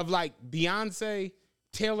equivalent of like Beyonce,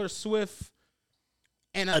 Taylor Swift,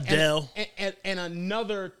 and Adele, and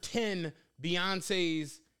another 10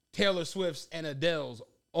 Beyoncés, Taylor Swifts, and Adeles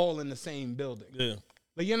all in the same building. Yeah,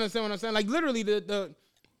 like you understand what I'm saying? Like literally the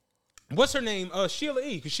what's her name? Sheila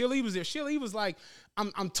E. Because Sheila E. was there. Sheila E. was like,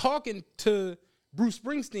 I'm talking to Bruce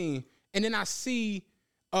Springsteen, and then I see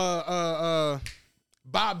Bob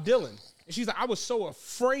Dylan, and she's like, I was so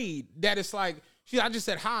afraid that it's like. I just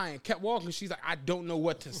said hi and kept walking. She's like, I don't know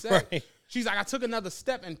what to say. Right. She's like, I took another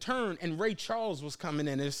step and turned, and Ray Charles was coming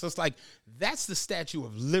in. And it's just like, that's the Statue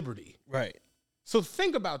of Liberty. Right. So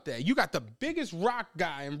think about that. You got the biggest rock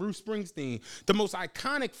guy in Bruce Springsteen, the most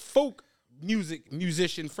iconic folk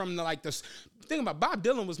musician from the like this. Think about Bob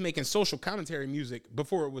Dylan was making social commentary music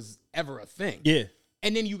before it was ever a thing. Yeah.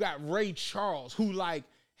 And then you got Ray Charles, who like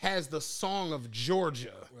has the Song of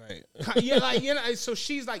Georgia. Right. Yeah, like, you know, so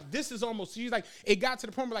she's like, this is almost, she's like, it got to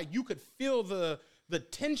the point where like you could feel the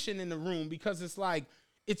tension in the room because it's like,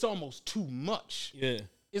 it's almost too much. Yeah.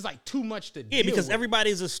 It's like too much to do. Yeah, because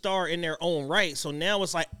everybody's a star in their own right. So now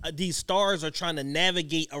it's like these stars are trying to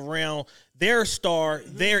navigate around their star,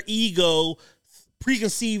 their ego,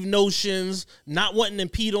 preconceived notions, not wanting to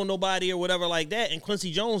impede on nobody or whatever like that. And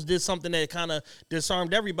Quincy Jones did something that kind of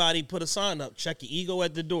disarmed everybody, put a sign up, check your ego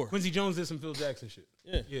at the door. Quincy Jones did some Phil Jackson shit.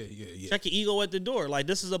 Yeah. Check your ego at the door. Like,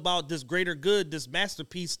 this is about this greater good, this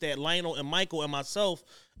masterpiece that Lionel and Michael and myself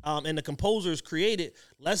and the composers created.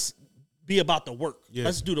 Let's be about the work. Yeah.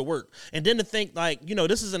 Let's do the work. And then to think, like, you know,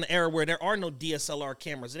 this is an era where there are no DSLR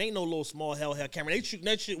cameras. It ain't no little small hellcat camera. They shooting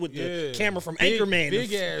that shit with the camera from Anchorman.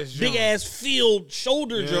 Big ass field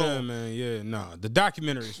shoulder drone. Yeah, man. Yeah, no. The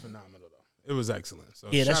documentary is phenomenal, though. It was excellent. So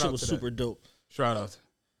yeah, that shit was super dope. Shout out.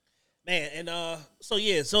 Man, and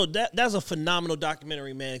so that's a phenomenal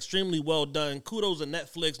documentary, man. Extremely well done. Kudos to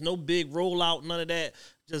Netflix. No big rollout, none of that.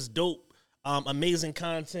 Just dope. Amazing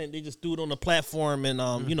content. They just threw it on the platform,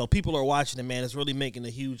 and you know, people are watching it, man. It's really making a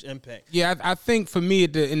huge impact. Yeah, I think for me,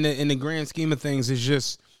 in the grand scheme of things, it's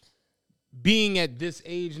just being at this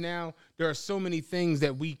age now. There are so many things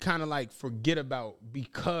that we kind of like forget about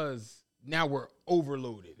because now we're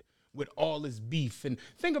overloaded with all this beef. And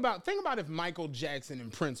think about if Michael Jackson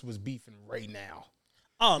and Prince was beefing right now.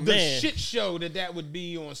 Oh, the man. Shit show that would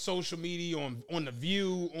be on social media, on The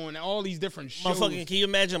View, on all these different shows. Motherfucking, can you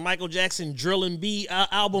imagine Michael Jackson Drillin' B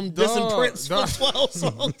album dissing Prince for 12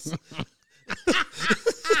 songs?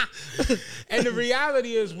 And the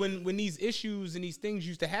reality is when these issues and these things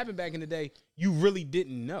used to happen back in the day, you really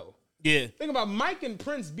didn't know. Yeah. Think about Mike and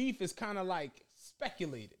Prince beef is kind of like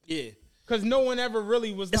speculated. Yeah. Because no one ever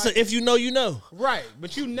really was it's like... if you know, you know. Right.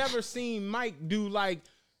 But you never seen Mike do like...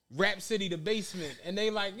 Rap City The Basement, and they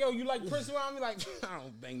like, yo, you like Prince around me? Like, I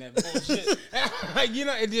don't bang that bullshit. Like, you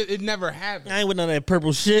know, it never happened. I ain't with none of that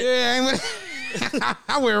purple shit. Yeah,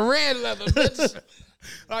 I wear red leather, bitch.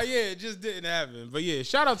 Yeah, it just didn't happen. But yeah,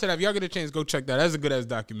 shout out to that. If y'all get a chance, go check that. That's a good ass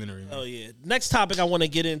documentary, man. Oh yeah. Next topic I want to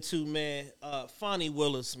get into, man. Fonnie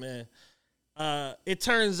Willis, man. It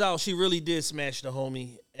turns out she really did smash the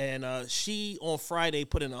homie, and she on Friday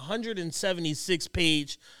put in a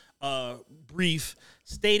 176-page brief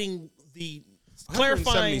stating the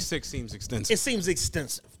clarifying. 176 seems extensive. It seems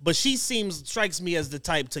extensive, but she strikes me as the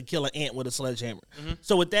type to kill an ant with a sledgehammer.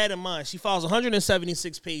 So with that in mind, she files a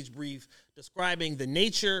 176-page brief describing the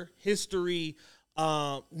nature and history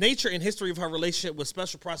of her relationship with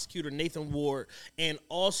Special Prosecutor Nathan Ward, and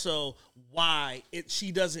also why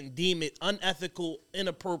she doesn't deem it unethical,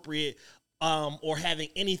 inappropriate, or having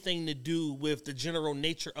anything to do with the general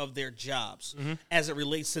nature of their jobs as it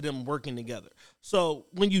relates to them working together. So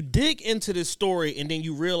when you dig into this story and then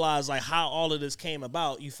you realize like how all of this came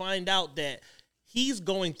about, you find out that he's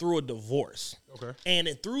going through a divorce. Okay. And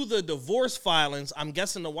through the divorce filings, I'm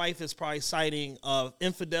guessing the wife is probably citing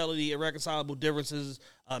infidelity, irreconcilable differences,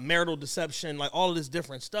 marital deception, like all of this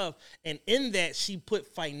different stuff. And in that, she put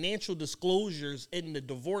financial disclosures in the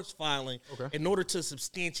divorce filing in order to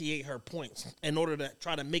substantiate her points, in order to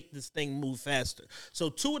try to make this thing move faster. So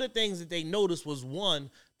two of the things that they noticed was, one,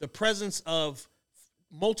 the presence of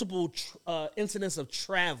multiple incidents of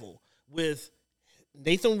travel with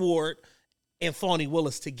Nathan Ward and Fani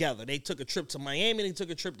Willis together. They took a trip to Miami, they took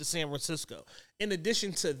a trip to San Francisco. In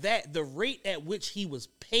addition to that, the rate at which he was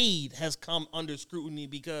paid has come under scrutiny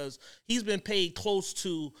because he's been paid close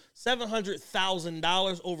to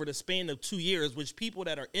 $700,000 over the span of 2 years, which people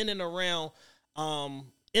that are in and around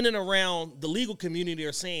the legal community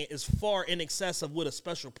are saying is far in excess of what a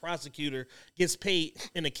special prosecutor gets paid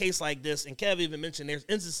in a case like this. And Kev even mentioned there's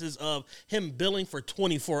instances of him billing for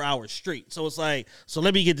 24 hours straight. So it's like, so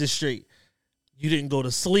let me get this straight. You didn't go to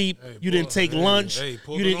sleep. You didn't take lunch. You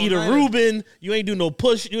didn't eat a Reuben. You ain't do no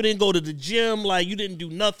push. You didn't go to the gym. Like, you didn't do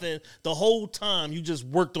nothing the whole time. You just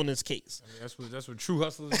worked on this case. I mean, that's what true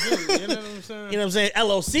hustlers do. You know what I'm saying? You know what I'm saying?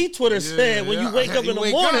 LOC Twitter said when you wake up in the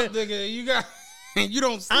morning, nigga, you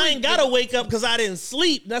don't sleep. I ain't got to wake up because I didn't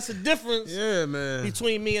sleep. That's the difference man.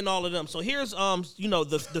 between me and all of them. So here's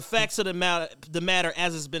the facts of the matter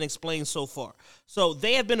as it's been explained so far. So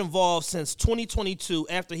they have been involved since 2022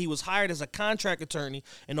 after he was hired as a contract attorney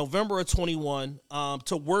in November of 21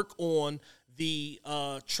 to work on the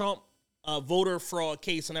Trump voter fraud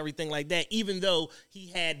case and everything like that, even though he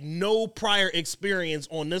had no prior experience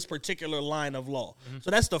on this particular line of law.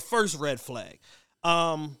 So that's the first red flag.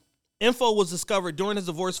 Info was discovered during his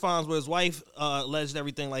divorce filings where his wife alleged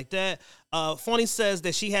everything like that. Fani says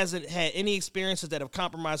that she hasn't had any experiences that have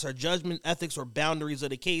compromised her judgment, ethics, or boundaries of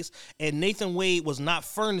the case, and Nathan Wade was not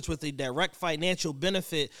furnished with a direct financial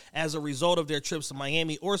benefit as a result of their trips to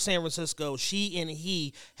Miami or San Francisco. She and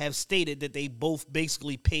he have stated that they both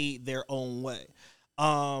basically paid their own way.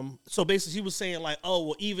 So basically he was saying like, oh,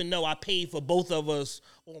 well, even though I paid for both of us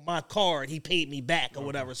on my card, he paid me back or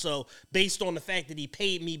whatever. So based on the fact that he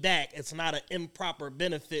paid me back, it's not an improper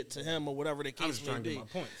benefit to him or whatever the case may be. I'm just trying to get my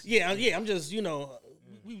points. Yeah, I'm just,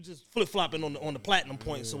 we were just flip-flopping on the platinum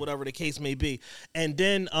points or whatever the case may be. And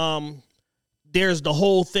then there's the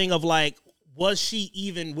whole thing of like, was she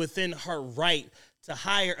even within her right to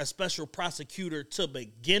hire a special prosecutor to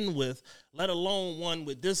begin with, let alone one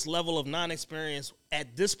with this level of non-experience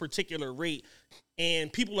at this particular rate?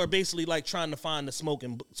 And people are basically like trying to find the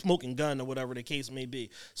smoking gun or whatever the case may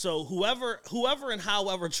be. So whoever and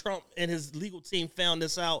however Trump and his legal team found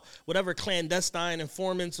this out, whatever clandestine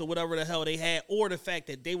informants or whatever the hell they had, or the fact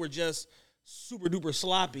that they were just super duper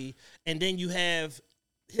sloppy, and then you have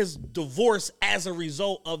his divorce as a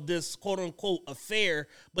result of this quote unquote affair,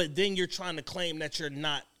 but then you're trying to claim that you're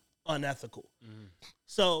not unethical.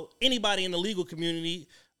 So anybody in the legal community,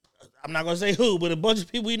 I'm not going to say who, but a bunch of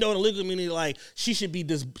people we know in the legal community, like she should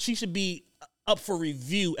be up for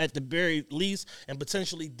review at the very least and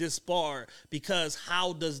potentially disbarred, because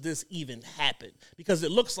how does this even happen? Because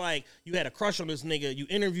it looks like you had a crush on this nigga, you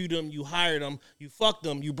interviewed him, you hired him, you fucked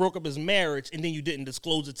him, you broke up his marriage, and then you didn't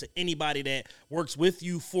disclose it to anybody that works with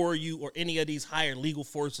you, for you, or any of these higher legal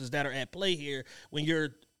forces that are at play here when you're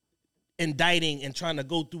indicting and trying to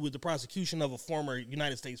go through with the prosecution of a former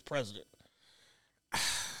United States president.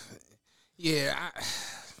 Yeah,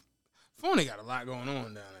 Fani got a lot going on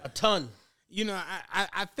down there. A ton.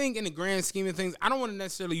 I think in the grand scheme of things, I don't want to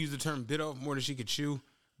necessarily use the term bit off more than she could chew,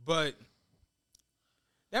 but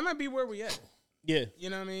that might be where we at. Yeah. You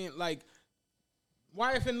know what I mean? Like,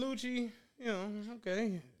 Wyeth and Lucci,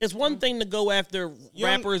 okay. It's one thing to go after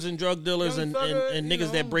rappers and drug dealers and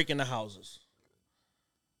niggas that break into houses.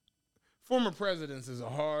 Former presidents is a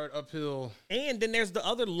hard uphill. And then there's the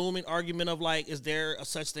other looming argument of like, is there a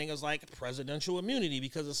such thing as like presidential immunity?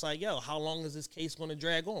 Because it's like, yo, how long is this case going to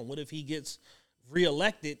drag on? What if he gets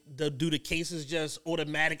reelected, do the cases just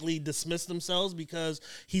automatically dismiss themselves because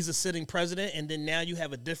he's a sitting president, and then now you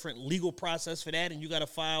have a different legal process for that, and you got to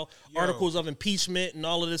file articles of impeachment and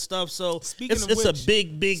all of this stuff. So it's a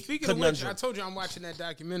big conundrum. Of which, I told you I'm watching that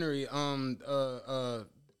documentary.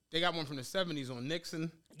 They got one from the 70s on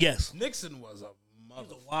Nixon. Yes, Nixon was a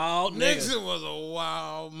wild Nixon was a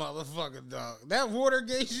wild motherfucker, dog. That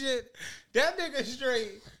Watergate shit, that nigga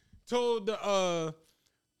straight told the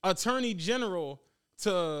attorney general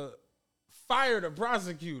to fire the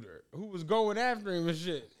prosecutor who was going after him and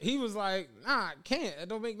shit. He was like, nah, I can't. That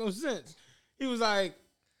don't make no sense. He was like,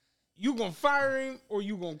 you gonna fire him or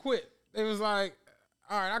you gonna quit? It was like,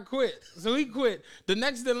 all right, I quit. So he quit. The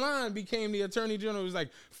next in line became the attorney general. He was like,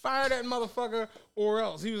 fire that motherfucker or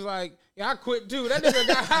else. He was like, yeah, I quit too. That nigga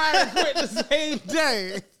got hired and quit the same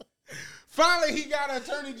day. Finally, he got an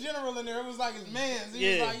attorney general in there. It was like his man's.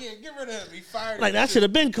 He was like, yeah, get rid of him. He fired him. Like, I should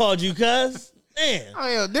have been called you, cuz. Man. Oh,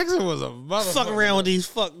 yeah, Nixon was a motherfucker. Fuck around with these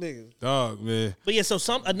fuck niggas. Dog, man. But yeah, so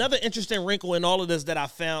another interesting wrinkle in all of this that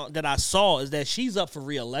I saw is that she's up for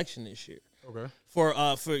re-election this year. Okay.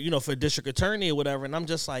 For district attorney or whatever. And I'm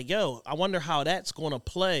just like, yo, I wonder how that's going to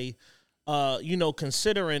play.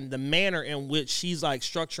 Considering the manner in which she's like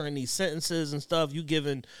structuring these sentences and stuff, you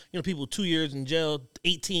giving, people 2 years in jail,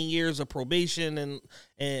 18 years of probation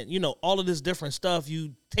and all of this different stuff.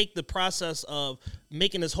 You take the process of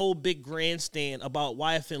making this whole big grandstand about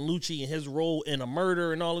Wyatt Finlucci and his role in a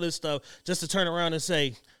murder and all of this stuff just to turn around and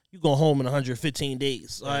say, you go home in 115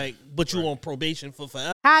 days, but you on probation for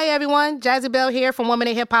forever. Hi, everyone. Jazzy Bell here from Women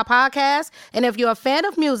in Hip Hop Podcast. And if you're a fan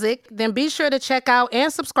of music, then be sure to check out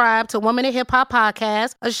and subscribe to Women in Hip Hop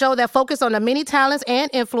Podcast, a show that focuses on the many talents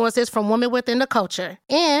and influences from women within the culture.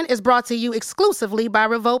 And is brought to you exclusively by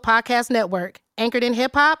Revolt Podcast Network, anchored in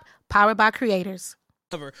hip hop, powered by creators.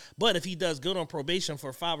 But if he does good on probation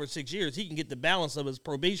for 5 or 6 years, he can get the balance of his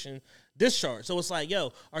probation discharge. So it's like,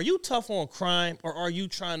 yo, are you tough on crime or are you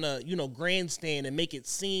trying to, grandstand and make it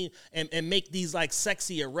seem and make these like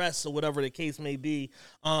sexy arrests or whatever the case may be,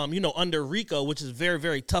 under RICO, which is very,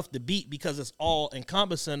 very tough to beat because it's all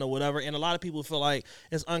encompassing or whatever. And a lot of people feel like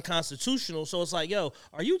it's unconstitutional. So it's like, yo,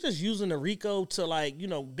 are you just using the RICO to like,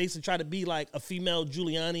 basically try to be like a female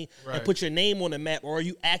Giuliani and put your name on the map? Or are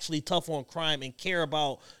you actually tough on crime and care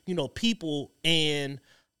about, people and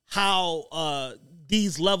how,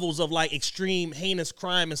 these levels of like extreme heinous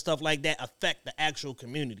crime and stuff like that affect the actual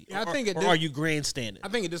community? Yeah, are you grandstanding? I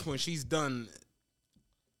think at this point she's done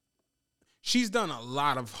a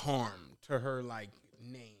lot of harm to her like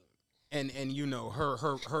name and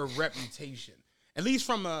her reputation, at least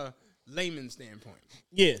from a layman standpoint.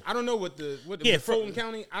 Yeah, I don't know what the Fulton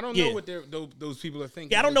County. I don't know what those people are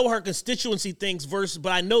thinking. Yeah, I don't know what her constituency thinks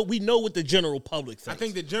but we know what the general public thinks. I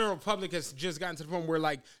think the general public has just gotten to the point where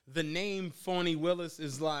like the name Fani Willis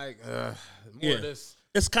is like more of this.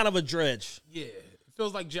 It's kind of a dredge. Yeah, it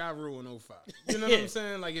feels like Ja Rule in 05. You know what I'm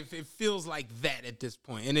saying? Like it feels like that at this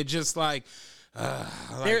point, and it just and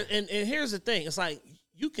here's the thing. It's like,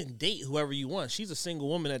 you can date whoever you want. She's a single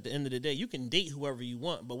woman at the end of the day. You can date whoever you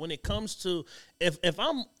want. But when it comes to, if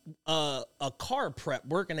I'm a car prep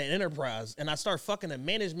working at Enterprise and I start fucking a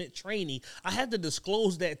management trainee, I have to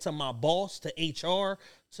disclose that to my boss, to HR,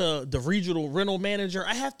 to the regional rental manager.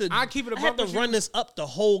 I have to run this up the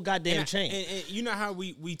whole goddamn chain. And you know how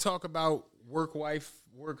we talk about work wife,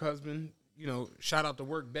 work husband, shout out to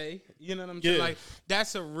work bae. You know what I'm saying? Like,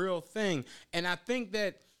 that's a real thing. And I think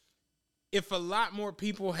that if a lot more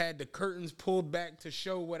people had the curtains pulled back to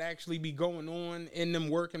show what actually be going on in them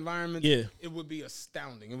work environments, it would be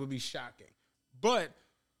astounding. It would be shocking. But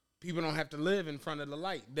people don't have to live in front of the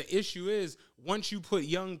light. The issue is, once you put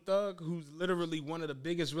Young Thug, who's literally one of the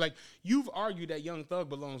biggest, like, you've argued that Young Thug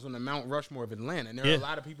belongs on the Mount Rushmore of Atlanta, and there are a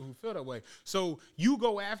lot of people who feel that way. So you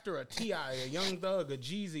go after a T.I., a Young Thug, a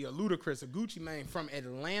Jeezy, a Ludacris, a Gucci Mane from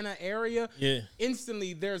Atlanta area,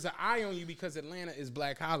 instantly there's an eye on you because Atlanta is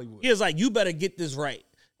Black Hollywood. Yeah, it's like, you better get this right.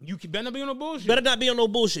 You better be on no bullshit. Better not be on no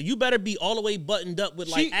bullshit. You better be all the way buttoned up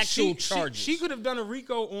with actual charges. She could have done a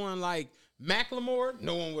RICO on like Macklemore.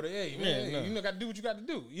 No one would have. You got to do what you got to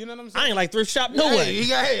do. You know what I'm saying? I ain't like Thrift Shop. No way.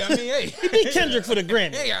 He beat Kendrick for the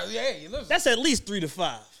Grammy. Listen. That's at least 3 to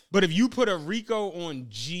 5. But if you put a RICO on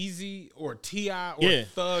Jeezy or T.I. or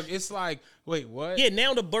Thug, it's like, wait, what? Yeah,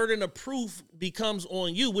 now the burden of proof becomes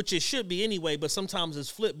on you, which it should be anyway, but sometimes it's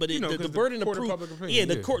flipped. But the burden of proof,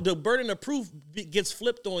 the burden of proof gets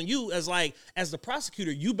flipped on you as the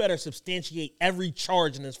prosecutor. You better substantiate every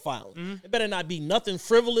charge in this filing. Mm-hmm. It better not be nothing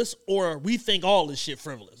frivolous, or we think all this shit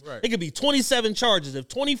frivolous. Right. It could be 27 charges. If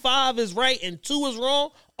 25 is right and 2 is wrong,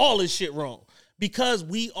 all this shit wrong. because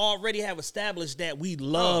we already have established that we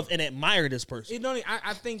love and admire this person.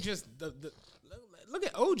 I think just the look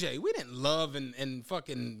at OJ. We didn't love and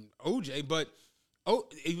fucking OJ, but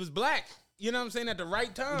he was black. You know what I'm saying? At the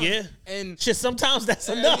right time. Yeah. And shit, sometimes that's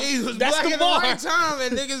enough. He was that's black the at bar. the right time.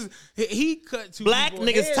 And niggas, he cut two black people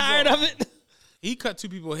niggas heads tired off. of it. He cut two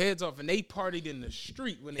people's heads off, and they partied in the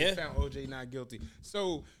street when they found OJ not guilty.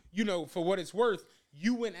 So, for what it's worth,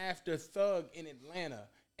 you went after Thug in Atlanta,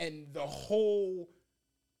 and the whole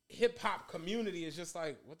hip hop community is just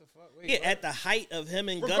like, what the fuck? Wait, what? At the height of him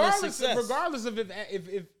and Gunna's success. Regardless of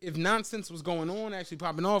if nonsense was going on, actually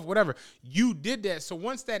popping off, whatever, you did that. So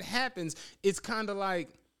once that happens, it's kind of like,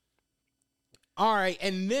 all right,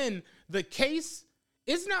 and then the case.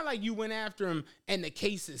 It's not like you went after him and the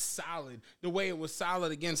case is solid the way it was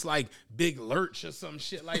solid against like Big Lurch or some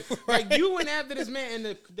shit. Like you went after this man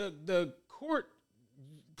and the court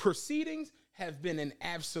proceedings have been an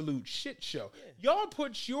absolute shit show. Yeah. Y'all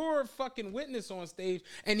put your fucking witness on stage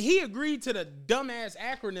and he agreed to the dumbass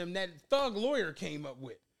acronym that Thug Lawyer came up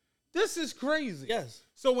with. This is crazy. Yes.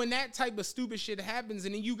 So when that type of stupid shit happens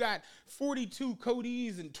and then you got 42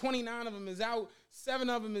 Cody's and 29 of them is out, 7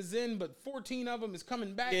 of them is in, but 14 of them is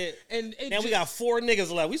coming back. Yeah. And now we got 4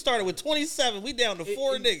 niggas left. We started with 27. We down to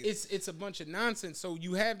 4 niggas. It's a bunch of nonsense. So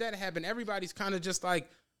you have that happen. Everybody's kind of just like,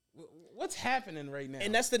 what's happening right now?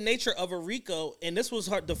 And that's the nature of a RICO. And this was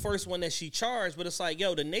the first one that she charged. But it's like,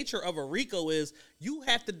 the nature of a RICO is you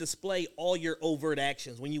have to display all your overt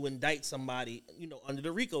actions when you indict somebody, under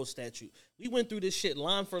the RICO statute. We went through this shit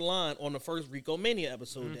line for line on the first RICO Mania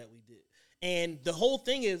episode that we did. And the whole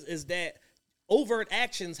thing is that overt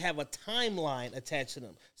actions have a timeline attached to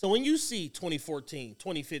them. So when you see 2014,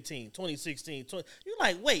 2015, 2016, you're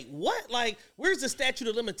like, wait, what? Like, where's the statute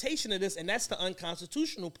of limitation of this? And that's the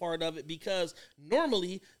unconstitutional part of it because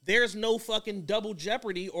normally there's no fucking double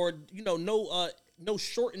jeopardy or, no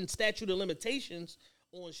shortened statute of limitations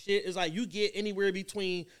on shit. It's like you get anywhere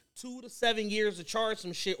between 2 to 7 years to charge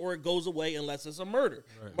some shit or it goes away unless it's a murder.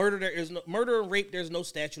 Right. Murder and rape, there's no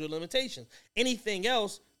statute of limitations. Anything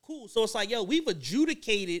else, cool. So it's like, we've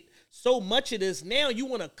adjudicated so much of this. Now you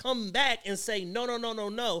want to come back and say,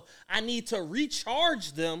 no. I need to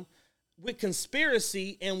recharge them with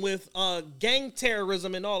conspiracy and with gang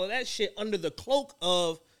terrorism and all of that shit under the cloak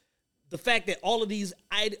of the fact that all of these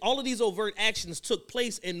overt actions took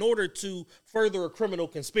place in order to further a criminal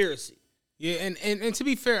conspiracy. Yeah, and to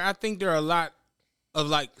be fair, I think there are a lot of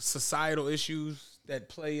like societal issues that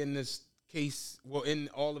play in this case, in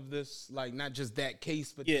all of this, like not just that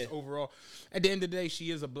case, but just overall. At the end of the day, she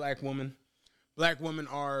is a black woman. Black women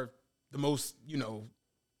are the most,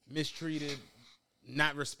 mistreated,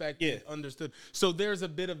 not respected, understood. So there's a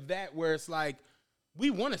bit of that where it's like, we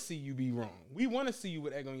want to see you be wrong. We want to see you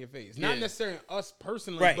with egg on your face. Not necessarily us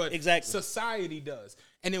personally, but society does.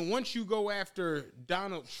 And then once you go after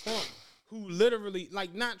Donald Trump, who literally,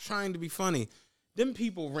 like, not trying to be funny, them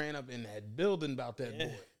people ran up in that building about that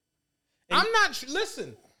boy.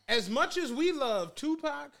 Listen, as much as we love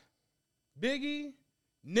Tupac, Biggie,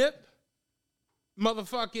 Nip,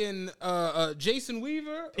 motherfucking Jason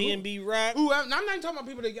Weaver, PNB Rock. I'm not even talking about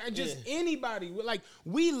people that just anybody. Like,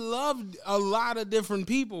 we loved a lot of different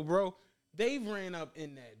people, bro. They ran up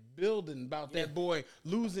in that building about that boy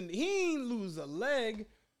losing. He ain't lose a leg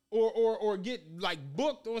or get like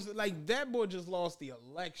booked or like that boy just lost the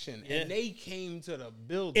election and they came to the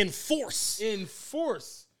building in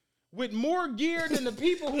force with more gear than the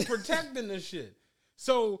people who protecting this shit.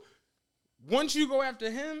 So once you go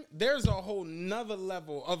after him, there's a whole nother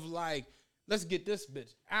level of like, let's get this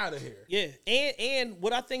bitch out of here. Yeah, and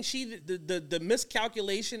what I think the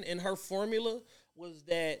miscalculation in her formula was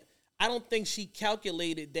that I don't think she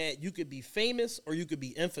calculated that you could be famous or you could be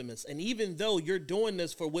infamous. And even though you're doing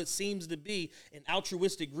this for what seems to be an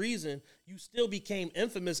altruistic reason, you still became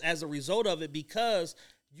infamous as a result of it because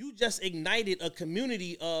you just ignited a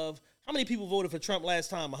community of how many people voted for Trump last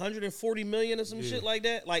time? 140 million or some shit like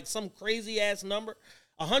that? Like some crazy ass number.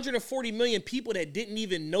 140 million people that didn't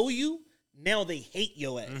even know you, now they hate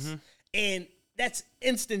your ass. Mm-hmm. And that's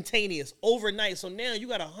instantaneous, overnight. So now you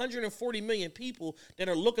got 140 million people that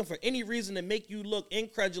are looking for any reason to make you look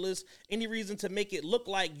incredulous, any reason to make it look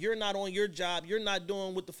like you're not on your job, you're not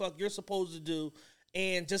doing what the fuck you're supposed to do,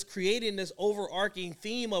 and just creating this overarching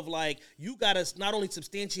theme of like, you got to not only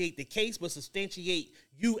substantiate the case, but substantiate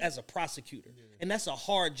you as a prosecutor. Yeah. And that's a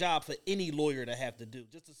hard job for any lawyer to have to do,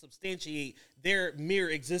 just to substantiate their mere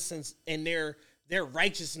existence and their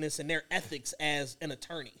righteousness and their ethics as an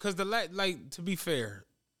attorney. Because to be fair,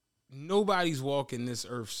 nobody's walking this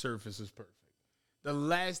earth's surface is perfect. The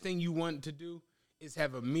last thing you want to do is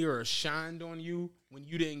have a mirror shined on you when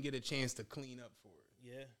you didn't get a chance to clean up for it.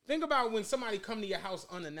 Yeah. Think about when somebody come to your house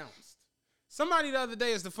unannounced. Somebody the other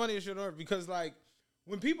day is the funniest shit on earth because, like,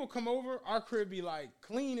 when people come over, our crib be, like,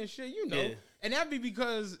 clean and shit, you know. Yeah. And that be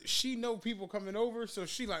because she know people coming over, so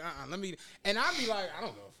she like, let me. And I be like, I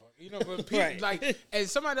don't know, fuck. You know, but people, Right. like, and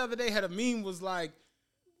somebody the other day had a meme was like,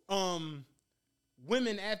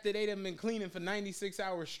 women after they done been cleaning for 96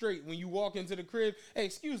 hours straight, when you walk into the crib, hey,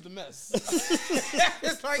 excuse the mess.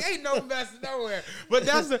 It's like, ain't no mess nowhere. But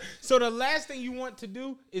so the last thing you want to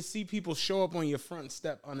do is see people show up on your front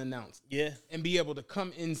step unannounced. Yeah. And be able to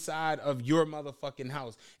come inside of your motherfucking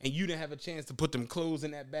house and you didn't have a chance to put them clothes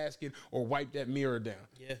in that basket or wipe that mirror down.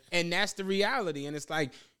 Yeah. And that's the reality. And it's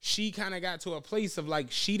like, she kind of got to a place of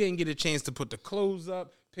like, she didn't get a chance to put the clothes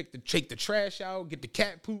up, take the trash out, get the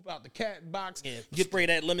cat poop out the cat box, get spray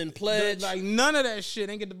that lemon pledge. Like none of that shit.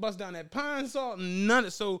 Ain't get to bust down that pine salt. None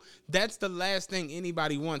of. So that's the last thing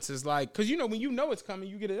anybody wants is like, because you know when you know it's coming,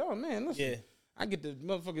 you get it. Oh man, listen. Yeah. I get the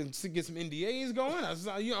motherfucking get some NDAs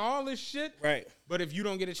going. All this shit. Right. But if you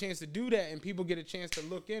don't get a chance to do that, and people get a chance to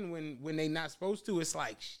look in when they not supposed to, it's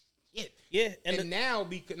like shit. Yeah. And now,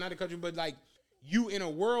 because not the country, but like you in a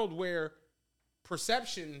world where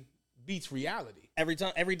perception beats reality every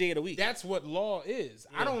day of the week. That's what law is.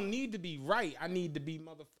 Yeah. I don't need to be right. I need to be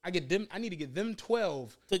I need to get them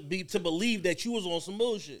 12 to believe that you was on some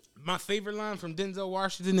bullshit. My favorite line from Denzel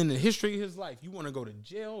Washington in the history of his life: "You want to go to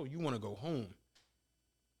jail or you want to go home?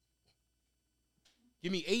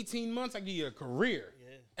 Give me 18 months, I give you a career."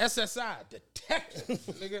 Yeah. SSI detective,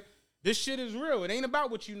 nigga. This shit is real. It ain't about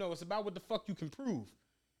what you know. It's about what the fuck you can prove.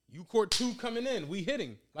 You court 2 coming in. We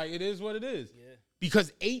hitting. Like, it is what it is. Yeah.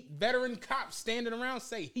 Because 8 veteran cops standing around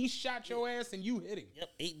say he shot your ass and you hit him. Yep,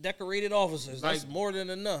 8 decorated officers. That's more than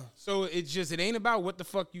enough. So it ain't about what the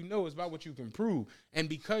fuck you know. It's about what you can prove. And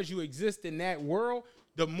because you exist in that world,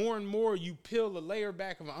 the more and more you peel the layer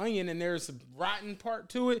back of an onion and there's a rotten part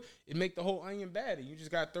to it, it make the whole onion bad. And you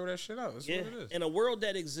just got to throw that shit out. That's what it is. In a world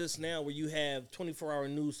that exists now where you have 24-hour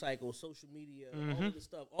news cycles, social media, all of this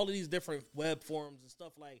stuff, all of these different web forums and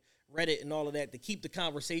stuff like Reddit and all of that to keep the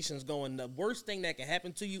conversations going, the worst thing that can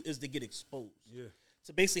happen to you is to get exposed. Yeah.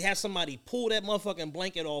 To basically have somebody pull that motherfucking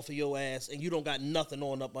blanket off of your ass and you don't got nothing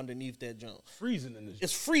on up underneath that junk. Freezing in this.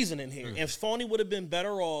 It's freezing in here. If Phony would have been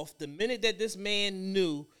better off, the minute that this man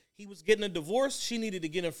knew he was getting a divorce, she needed to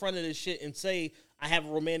get in front of this shit and say, I have a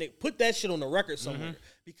romantic, put that shit on the record somewhere.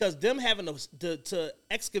 Because them having to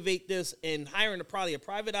excavate this and hiring probably a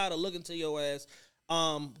private eye to look into your ass,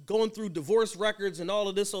 going through divorce records and all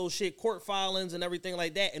of this old shit, court filings and everything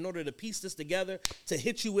like that in order to piece this together, to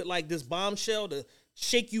hit you with like this bombshell, to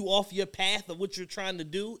shake you off your path of what you're trying to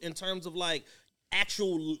do in terms of like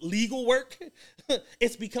actual legal work.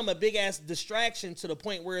 It's become a big ass distraction to the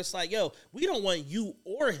point where it's like, yo, we don't want you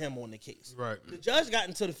or him on the case. Right. The judge got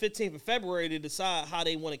until the 15th of February to decide how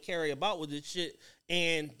they want to carry about with this shit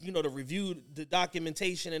and, you know, to review the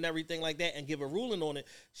documentation and everything like that and give a ruling on it.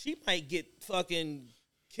 She might get fucking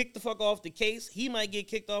kicked the fuck off the case. He might get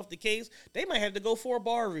kicked off the case. They might have to go for a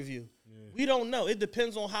bar review. We don't know. It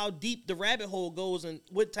depends on how deep the rabbit hole goes and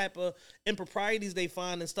what type of improprieties they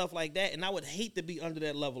find and stuff like that. And I would hate to be under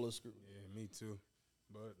that level of scrutiny. Yeah, me too.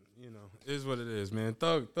 But, you know, it is what it is, man.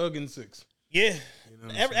 Thug and 6. Yeah. You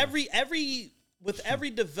know with every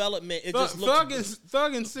development, it just looks...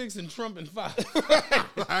 Thug and 6 and Trump and 5.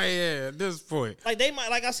 Yeah, at this point. Like, they might,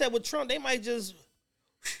 like I said, with Trump, they might just...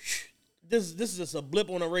 This is just a blip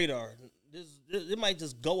on the radar. It might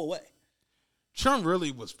just go away. Trump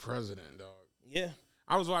really was president, dog. Yeah.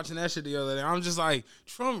 I was watching that shit the other day. I'm just like,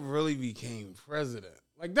 Trump really became president.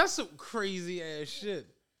 Like, that's some crazy ass shit.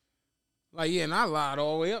 Like, yeah, and I lied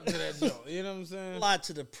all the way up to that joint. You know what I'm saying? I lied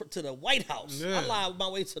to the White House. Yeah. I lied my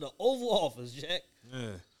way to the Oval Office, Jack.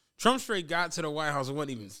 Yeah. Trump straight got to the White House and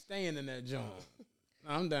wasn't even staying in that joint.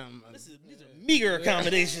 I'm down. These are meager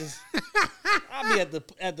accommodations. I'll be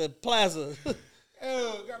at the plaza.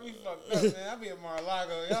 Ew, got me fucked up, man. I be at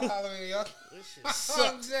Mar-a-Lago. Y'all holler at me, y'all. This shit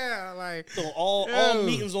sucks. Down, like, so all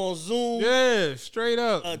meetings on Zoom. Yeah, straight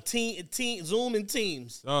up. Zoom and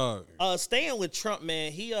Teams. Dog. Staying with Trump,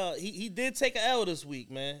 man. He did take an L this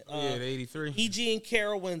week, man. Yeah, the 83. E.G. and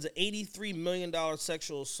Carroll wins an $83 million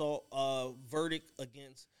sexual assault verdict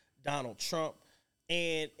against Donald Trump.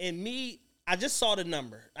 And I just saw the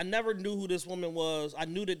number. I never knew who this woman was. I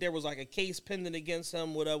knew that there was like a case pending against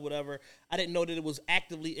him, whatever. I didn't know that it was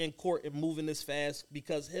actively in court and moving this fast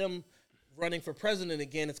because him running for president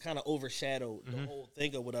again, it's kind of overshadowed the whole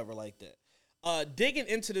thing or whatever like that. Digging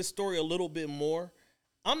into this story a little bit more,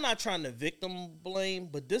 I'm not trying to victim blame,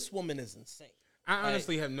 but this woman is insane. I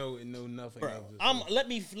honestly have no nothing. Bro, let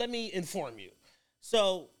me inform you.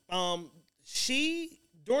 So she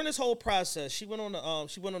during this whole process, she went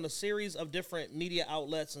on a series of different media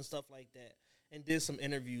outlets and stuff like that, and did some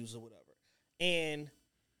interviews or whatever. And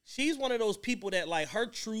she's one of those people that like her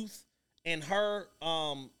truth and her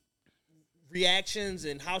reactions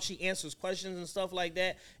and how she answers questions and stuff like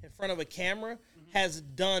that in front of a camera has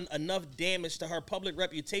done enough damage to her public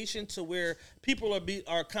reputation to where people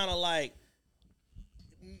are kind of like,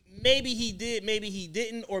 maybe he did, maybe he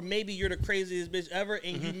didn't, or maybe you're the craziest bitch ever,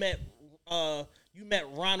 and you met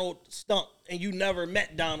Ronald Stump and you never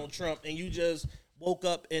met Donald Trump, and you just woke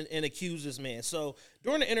up and accused this man. So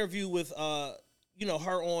during the interview with her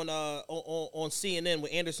on CNN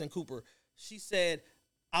with Anderson Cooper, she said,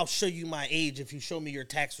 "I'll show you my age if you show me your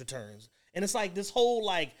tax returns." And it's like this whole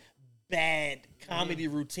like bad comedy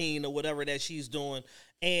routine or whatever that she's doing.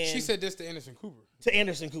 And she said this to Anderson Cooper. To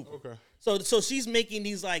Anderson Cooper. Okay. So she's making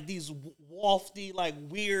these wafty, like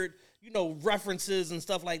weird, references and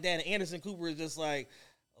stuff like that. And Anderson Cooper is just like,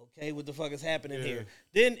 okay, what the fuck is happening here?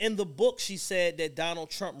 Then in the book, she said that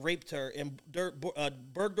Donald Trump raped her in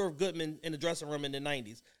Bergdorf Goodman in the dressing room in the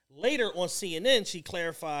 90s. Later on CNN, she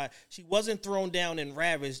clarified she wasn't thrown down and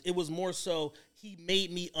ravaged. It was more so he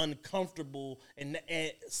made me uncomfortable and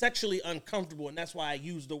sexually uncomfortable, and that's why I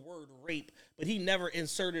used the word rape. But he never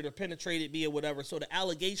inserted or penetrated me or whatever. So the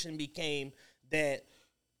allegation became that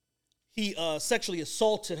he sexually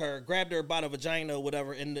assaulted her, grabbed her by the vagina or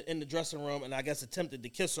whatever in the dressing room, and I guess attempted to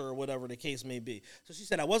kiss her or whatever the case may be. So she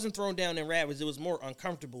said, I wasn't thrown down and ravaged. It was more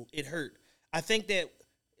uncomfortable. It hurt. I think that,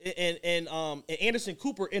 and Anderson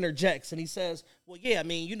Cooper interjects, and he says, well, yeah, I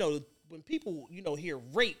mean, when people, hear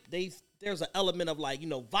rape, there's an element of like,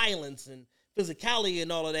 violence and physicality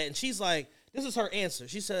and all of that. And she's like, this is her answer.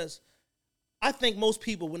 She says, I think most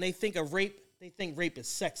people, when they think of rape, they think rape is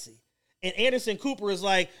sexy. And Anderson Cooper is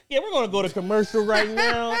like, yeah, we're going to go to commercial right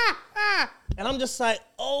now. And I'm just like,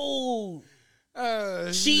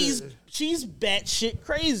 she's batshit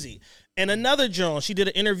crazy. And another Joan, she did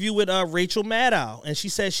an interview with Rachel Maddow, and she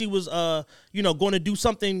said she was, going to do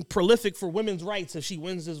something prolific for women's rights if she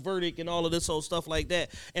wins this verdict and all of this whole stuff like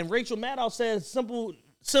that. And Rachel Maddow said, simple,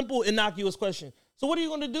 innocuous question. So what are you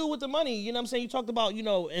going to do with the money? You know what I'm saying? You talked about,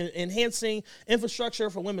 enhancing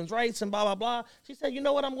infrastructure for women's rights and blah, blah, blah. She said, you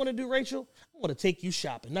know what I'm going to do, Rachel? I'm going to take you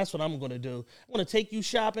shopping. That's what I'm going to do. I'm going to take you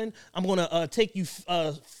shopping. I'm going to take you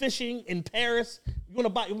fishing in Paris. You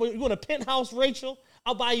want a penthouse, Rachel?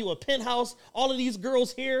 I'll buy you a penthouse. All of these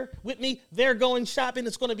girls here with me, they're going shopping.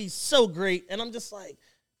 It's going to be so great. And I'm just like,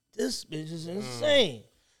 this bitch is insane.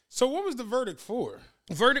 So what was the verdict for?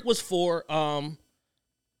 The verdict was for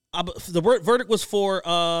verdict was for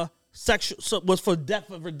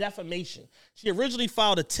defamation. She originally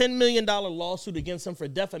filed a $10 million lawsuit against him for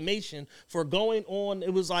defamation for going on.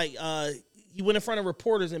 It was like he went in front of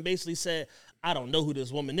reporters and basically said, I don't know who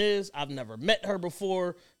this woman is. I've never met her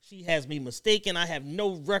before. She has me mistaken. I have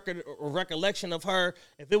no record or recollection of her.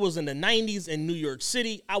 If it was in the 90s in New York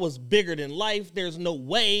City, I was bigger than life. There's no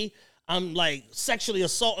way I'm like sexually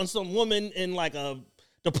assaulting some woman in like a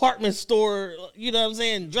department store, you know what I'm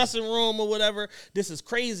saying, dressing room or whatever. This is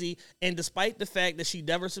crazy. And despite the fact that she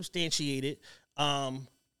never substantiated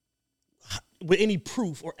with any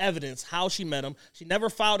proof or evidence how she met him, she never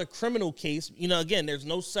filed a criminal case. Again, there's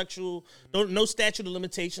no statute of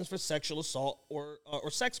limitations for sexual assault or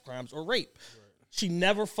sex crimes or rape. Right. She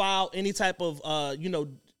never filed any type of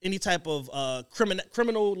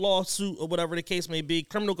criminal lawsuit or whatever the case may be,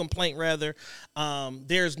 criminal complaint rather.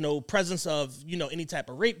 There's no presence of, any type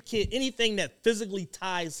of rape kit, anything that physically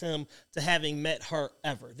ties him to having met her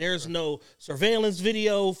ever. There's no surveillance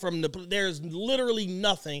video there's literally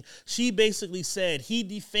nothing. She basically said he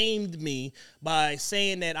defamed me by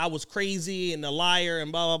saying that I was crazy and a liar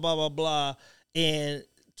and blah, blah, blah, blah, blah. And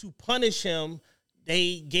to punish him,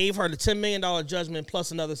 they gave her the $10 million judgment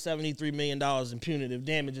plus another $73 million in punitive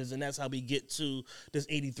damages, and that's how we get to this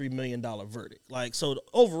 $83 million verdict. Like, so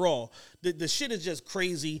overall, the shit is just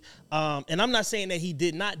crazy. And I'm not saying that he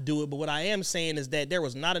did not do it, but what I am saying is that there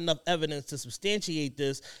was not enough evidence to substantiate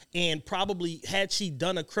this, and probably had she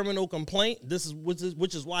done a criminal complaint,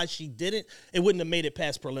 which is why she didn't, it wouldn't have made it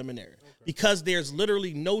past preliminary. Because there's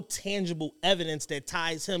literally no tangible evidence that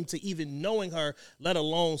ties him to even knowing her, let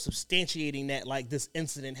alone substantiating that like this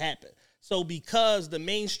incident happened. So because the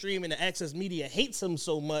mainstream and the access media hates him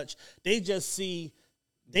so much, they just see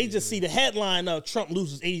the headline of Trump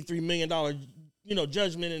loses $83 million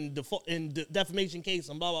judgment and defamation case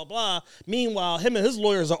and blah, blah, blah. Meanwhile, him and his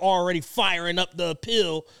lawyers are already firing up the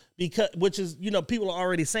appeal which is, people are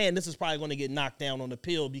already saying this is probably going to get knocked down on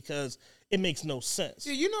appeal because it makes no sense.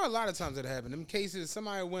 Yeah, a lot of times it happened. Them cases,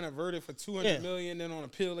 somebody win a verdict for $200 million, then on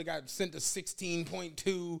appeal they got sent to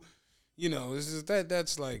 16.2. This is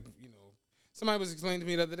that's like, somebody was explaining to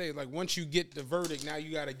me the other day, like once you get the verdict, now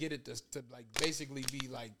you got to get it to like basically be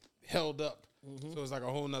like held up. Mm-hmm. So it's like a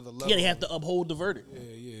whole nother level. Yeah, they have to uphold the verdict.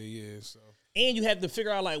 Yeah. So. And you have to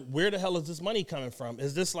figure out, like, where the hell is this money coming from?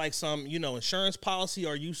 Is this like some, insurance policy?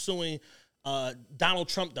 Are you suing Donald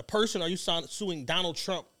Trump, the person? Are you suing Donald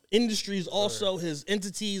Trump Industries, also his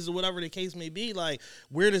entities or whatever the case may be? Like,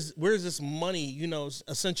 where's this money,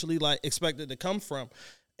 essentially like expected to come from?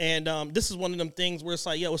 And this is one of them things where it's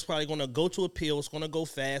like, it's probably going to go to appeal. It's going to go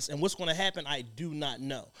fast. And what's going to happen, I do not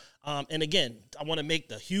know. And again, I want to make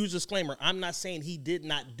the huge disclaimer. I'm not saying he did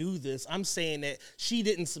not do this. I'm saying that she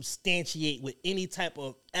didn't substantiate with any type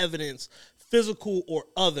of evidence, physical or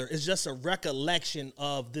other. It's just a recollection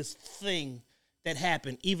of this thing that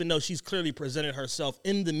happened, even though she's clearly presented herself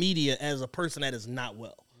in the media as a person that is not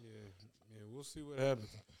well. Yeah, we'll see what happens.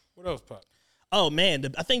 What else, Pop? Oh, man,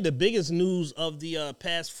 I think the biggest news of the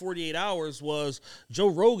past 48 hours was Joe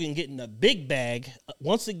Rogan getting a big bag.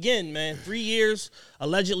 Once again, man, 3 years,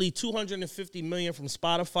 allegedly $250 million from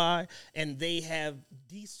Spotify, and they have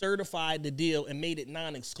decertified the deal and made it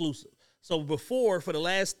non-exclusive. So before, for the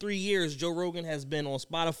last 3 years, Joe Rogan has been on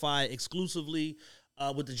Spotify exclusively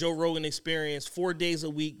with the Joe Rogan Experience, 4 days a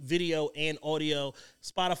week, video and audio.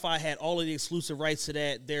 Spotify had all of the exclusive rights to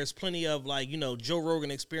that. There's plenty of Joe Rogan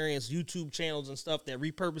Experience YouTube channels and stuff that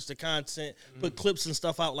repurpose the content, put clips and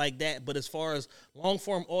stuff out like that. But as far as long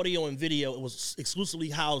form audio and video, it was exclusively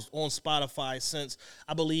housed on Spotify since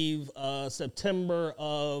I believe September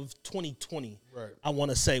of 2020. Right. I want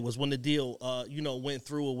to say was when the deal went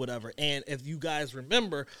through or whatever. And if you guys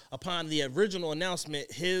remember, upon the original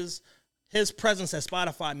announcement, his presence at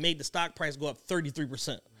Spotify made the stock price go up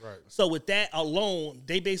 33%. Right. So with that alone,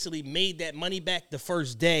 they basically made that money back the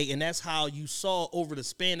first day, and that's how you saw over the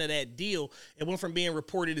span of that deal, it went from being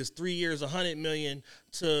reported as 3 years, $100 million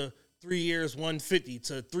to 3 years, 150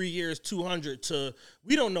 to 3 years, 200 to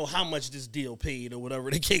we don't know how much this deal paid or whatever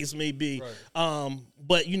the case may be. Right.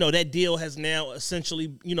 But that deal has now essentially,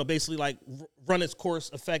 basically like run its course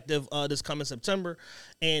effective this coming September.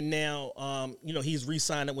 And now, he's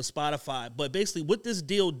re-signing with Spotify. But basically what this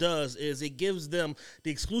deal does is it gives them the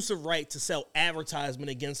exclusive right to sell advertisement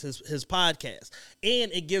against his podcast.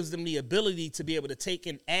 And it gives them the ability to be able to take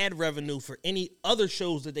in ad revenue for any other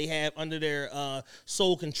shows that they have under their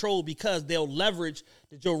sole control, because they'll leverage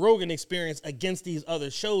the Joe Rogan Experience against these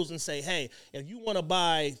other shows and say, hey, if you want to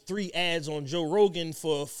buy 3 ads on Joe Rogan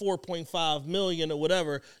for $4.5 million or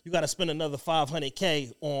whatever, you got to spend another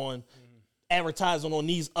 $500K on advertising on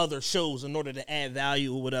these other shows in order to add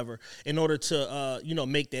value or whatever, in order to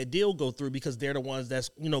make that deal go through, because they're the ones that's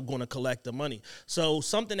going to collect the money. So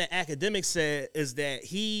something that academics said is that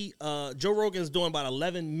Joe Rogan's doing about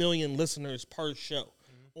 11 million listeners per show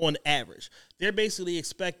on average. They're basically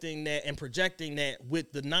expecting that and projecting that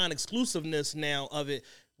with the non-exclusiveness now of it,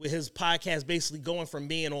 with his podcast basically going from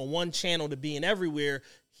being on one channel to being everywhere,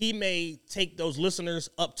 he may take those listeners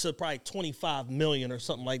up to probably 25 million or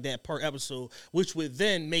something like that per episode, which would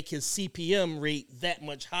then make his CPM rate that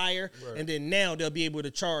much higher. Right. And then now they'll be able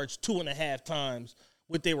to charge 2.5 times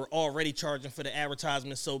what they were already charging for the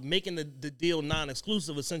advertisement. So making the deal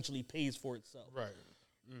non-exclusive essentially pays for itself. Right.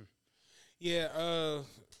 Yeah,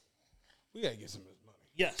 we gotta get some of this money.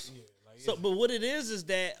 Yes. Yeah, but what it is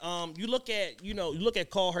that you look at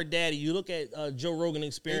Call Her Daddy, you look at Joe Rogan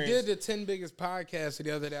Experience. They did the 10 biggest podcasts the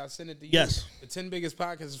other day. I sent it to you. Yes. The 10 biggest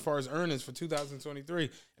podcasts as far as earnings for 2023,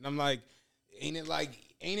 and I'm like, ain't it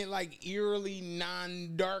like eerily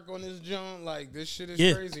non-dark on this joint? Like, this shit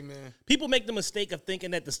is crazy, man. People make the mistake of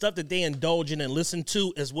thinking that the stuff that they indulge in and listen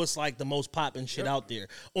to is what's like the most popping shit out there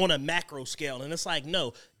on a macro scale. And it's like,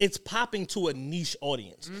 no, it's popping to a niche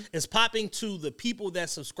audience. Mm-hmm. It's popping to the people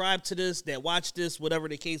that subscribe to this, that watch this, whatever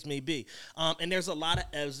the case may be. And there's a lot of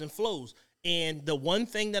ebbs and flows. And the one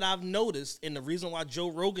thing that I've noticed, and the reason why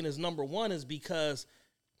Joe Rogan is number one, is because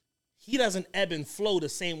he doesn't ebb and flow the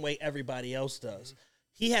same way everybody else does. Mm-hmm.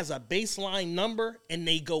 He has a baseline number, and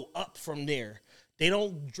they go up from there. They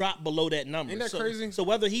don't drop below that number. Ain't that crazy? So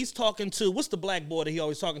whether he's talking to, what's the black boy that he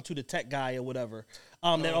always talking to, the tech guy or whatever,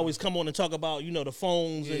 that always come on and talk about, the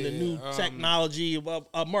phones and the new technology,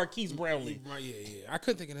 Marquise Brownlee. Yeah. I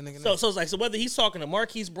couldn't think of the nigga. So it's like, so whether he's talking to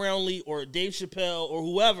Marquise Brownlee or Dave Chappelle or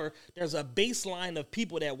whoever, there's a baseline of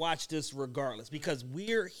people that watch this regardless, because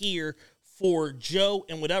we're here for Joe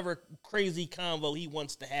and whatever crazy convo he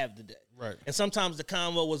wants to have today. Right. And sometimes the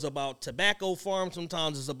convo was about tobacco farms,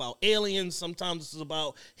 sometimes it's about aliens, sometimes it's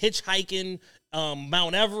about hitchhiking,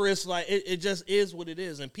 Mount Everest. Like it just is what it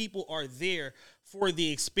is. And people are there for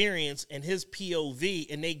the experience and his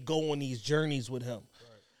POV, and they go on these journeys with him.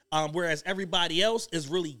 Right. Whereas everybody else is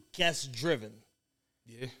really guest driven.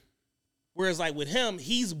 Yeah. Whereas, like, with him,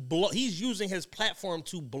 he's using his platform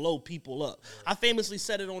to blow people up. Right. I famously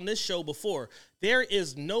said it on this show before. There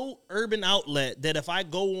is no urban outlet that if I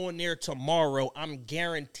go on there tomorrow, I'm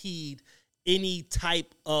guaranteed any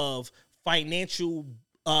type of financial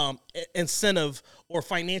incentive or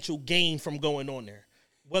financial gain from going on there.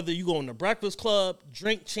 Whether you go on the Breakfast Club,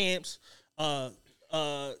 Drink Champs,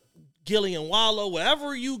 Gillian Wallow,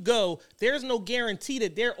 wherever you go, there's no guarantee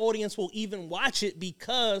that their audience will even watch it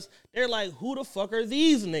because they're like, who the fuck are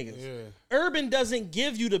these niggas? Yeah. Urban doesn't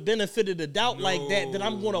give you the benefit of the doubt like that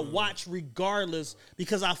I'm going to watch regardless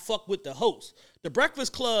because I fuck with the host. The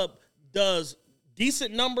Breakfast Club does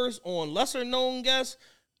decent numbers on lesser known guests,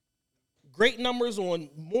 great numbers on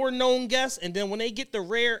more known guests, and then when they get the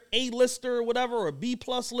rare A-lister or whatever, or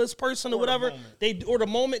B-plus list person or whatever, they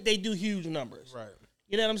do huge numbers. Right.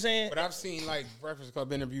 You know what I'm saying? But I've seen like Breakfast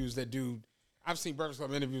Club interviews I've seen Breakfast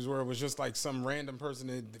Club interviews where it was just like some random person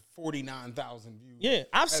that 49,000 views. Yeah,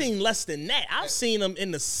 I've seen less than that. I've seen them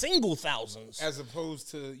in the single thousands. As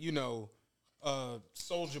opposed to,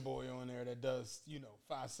 Soulja Boy on there that does,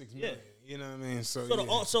 5-6 million. You know what I mean?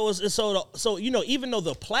 So even though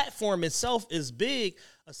the platform itself is big,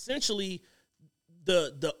 essentially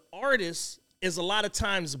the artist is a lot of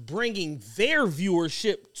times bringing their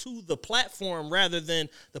viewership to the platform rather than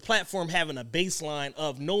the platform having a baseline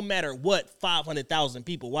of no matter what, 500,000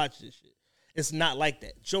 people watch this shit. It's not like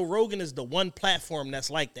that. Joe Rogan is the one platform that's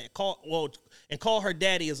like that. Call Her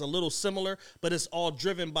Daddy is a little similar, but it's all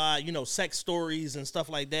driven by, sex stories and stuff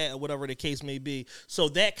like that or whatever the case may be. So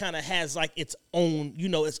that kind of has like its own,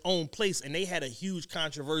 its own place. And they had a huge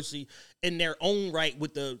controversy in their own right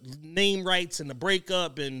with the name rights and the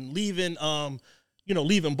breakup and leaving Barstool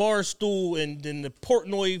and then the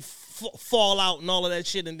Portnoy fallout and all of that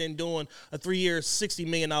shit and then doing a 3-year, $60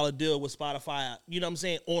 million deal with Spotify, you know what I'm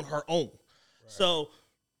saying, on her own. Right. So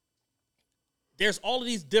there's all of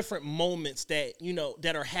these different moments that,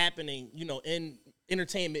 that are happening, in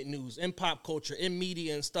entertainment news, in pop culture, in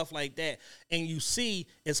media and stuff like that. And you see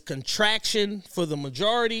it's contraction for the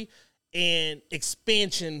majority and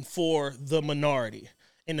expansion for the minority.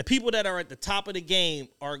 And the people that are at the top of the game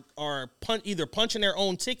are either punching their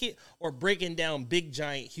own ticket or breaking down big,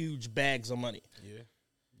 giant, huge bags of money. Yeah.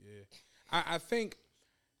 I think,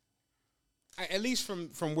 at least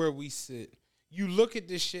from where we sit, you look at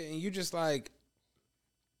this shit and you just like,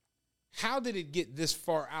 how did it get this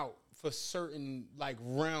far out for certain like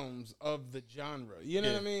realms of the genre? You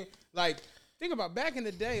know what I mean? Like, think about back in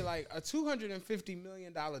the day, like a $250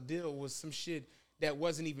 million deal was some shit that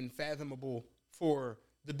wasn't even fathomable for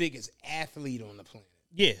the biggest athlete on the planet.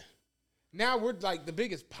 Yeah. Now we're like the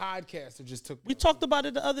biggest podcaster just took. We talked about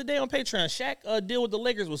it the other day on Patreon. Shaq deal with the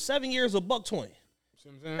Lakers was 7 years of $120.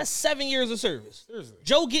 That's 7 years of service. Seriously.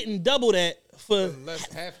 Joe getting double that for less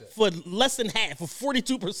than half, for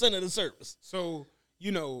 42% of the service. So,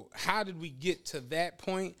 how did we get to that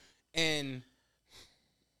point? And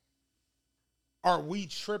are we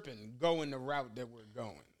tripping going the route that we're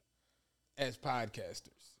going as podcasters?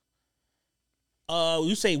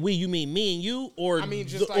 You say we, you mean me and you, or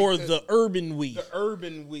the urban we? The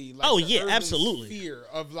urban we. Like absolutely. Fear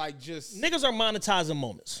of like just niggas are monetizing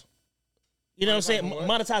moments. You know what I'm saying?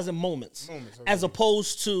 Monetizing moments as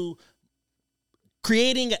opposed to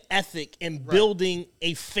creating an ethic and building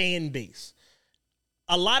a fan base.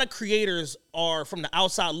 A lot of creators are from the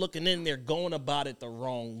outside looking in, they're going about it the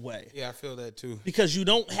wrong way. Yeah, I feel that too. Because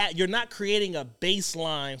you're not creating a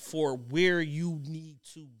baseline for where you need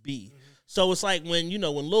to be. Mm-hmm. So it's like when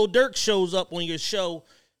Lil Durk shows up on your show,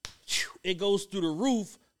 it goes through the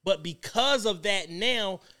roof, but because of that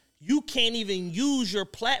now, you can't even use your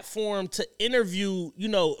platform to interview,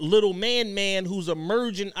 little man who's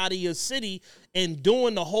emerging out of your city and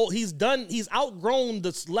doing the whole, he's outgrown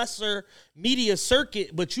this lesser media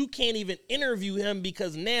circuit, but you can't even interview him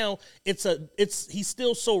because now he's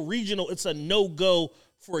still so regional. It's a no-go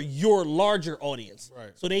for your larger audience.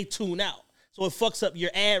 Right. So they tune out. So it fucks up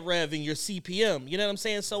your ad rev and your CPM. You know what I'm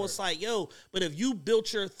saying? So It's like, but if you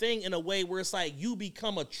built your thing in a way where it's like you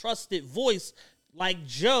become a trusted voice like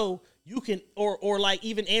Joe, you can, or like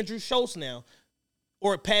even Andrew Schultz now,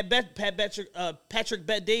 or Patrick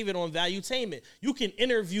Bet-David on Valuetainment. You can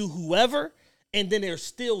interview whoever, and then there's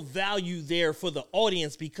still value there for the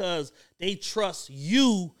audience because they trust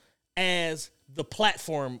you as the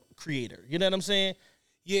platform creator. You know what I'm saying?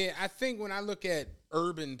 Yeah, I think when I look at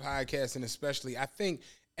urban podcasting especially, I think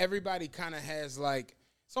everybody kind of has like,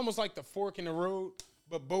 it's almost like the fork in the road,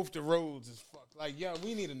 but both the roads is fucked. Like, yo,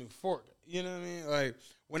 we need a new fork. You know what I mean? Like,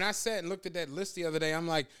 when I sat and looked at that list the other day, I'm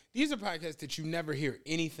like, these are podcasts that you never hear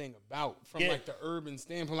anything about from like the urban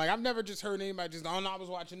standpoint. Like, I've never just heard anybody just, oh, no, I was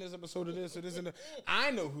watching this episode of this or this and that.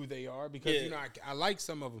 I know who they are because, you know, I like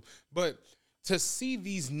some of them. But to see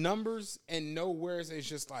these numbers and know where it's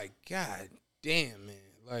just like, God damn, man.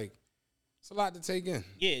 Like, it's a lot to take in.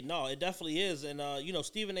 Yeah, no, it definitely is. And, you know,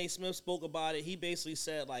 Stephen A. Smith spoke about it. He basically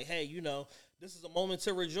said, like, hey, you know, this is a moment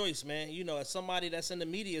to rejoice, man. You know, as somebody that's in the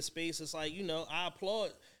media space, it's like, you know, I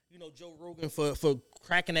applaud, you know, Joe Rogan for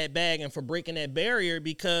cracking that bag and for breaking that barrier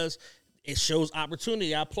because it shows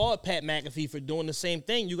opportunity. I applaud Pat McAfee for doing the same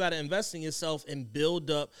thing. You got to invest in yourself and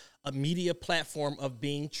build up a media platform of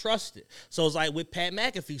being trusted. So it's like with Pat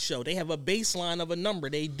McAfee's show, they have a baseline of a number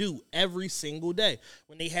they do every single day.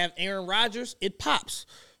 When they have Aaron Rodgers, it pops.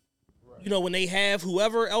 You know, when they have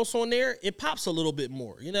whoever else on there, it pops a little bit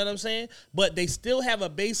more. You know what I'm saying? But they still have a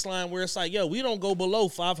baseline where it's like, yo, we don't go below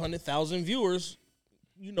 500,000 viewers,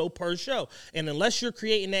 you know, per show. And unless you're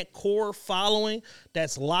creating that core following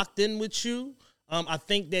that's locked in with you, I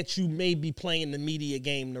think that you may be playing the media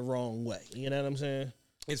game the wrong way. You know what I'm saying?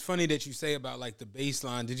 It's funny that you say about like the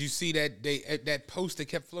baseline. Did you see that that post that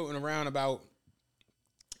kept floating around about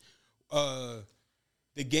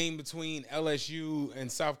the game between LSU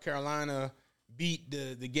and South Carolina beat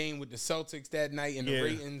the game with the Celtics that night and the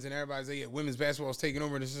ratings and everybody's like, yeah, women's basketball is taking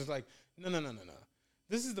over. And it's just like, no.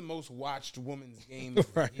 This is the most watched women's game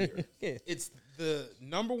of the year. Yeah. It's the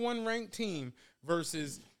number one ranked team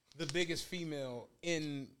versus the biggest female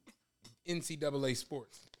in NCAA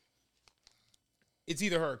sports. It's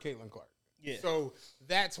either her or Caitlin Clark. Yeah. So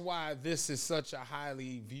that's why this is such a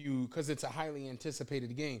highly viewed, because it's a highly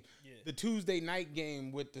anticipated game. Yeah. The Tuesday night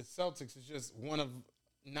game with the Celtics is just one of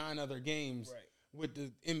 9 other games with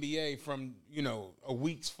the NBA from, you know, a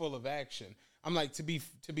week's full of action. I'm like, to be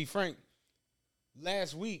frank,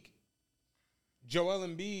 last week, Joel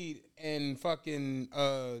Embiid and fucking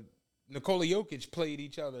Nikola Jokic played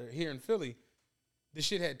each other here in Philly. This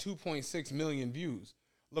shit had 2.6 million views.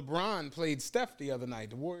 LeBron played Steph the other night,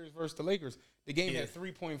 the Warriors versus the Lakers. The game had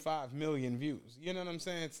 3.5 million views. You know what I'm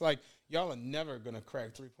saying? It's like, y'all are never going to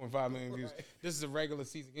crack 3.5 million views. This is a regular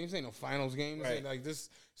season game. This ain't no finals game. This ain't like this.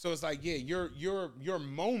 So it's like, yeah, your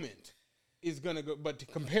moment is going to go. But to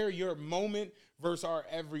compare your moment versus our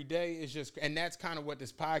everyday is just, and that's kind of what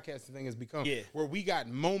this podcasting thing has become. Yeah. Where we got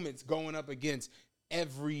moments going up against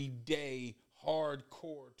everyday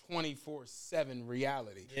hardcore 24/7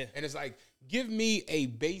 reality. Yeah. And it's like, give me a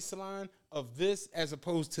baseline of this as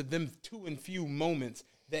opposed to them too and few moments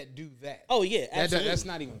that do that. Oh, yeah, absolutely. That's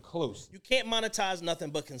not even close. You can't monetize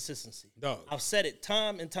nothing but consistency. Dog. I've said it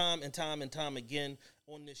time and time again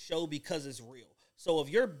on this show because it's real. So if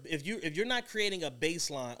you're not creating a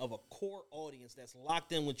baseline of a core audience that's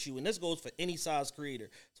locked in with you, and this goes for any size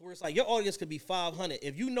creator, so where it's like your audience could be 500.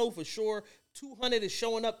 If you know for sure 200 is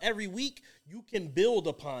showing up every week, you can build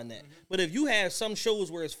upon that. Mm-hmm. But if you have some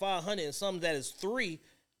shows where it's 500 and some that is 3,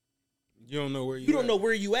 you don't know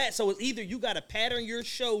where you at. So it's either you got to pattern your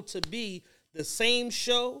show to be the same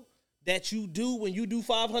show that you do when you do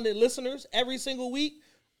 500 listeners every single week,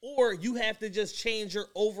 or you have to just change your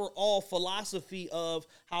overall philosophy of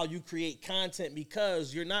how you create content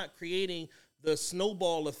because you're not creating the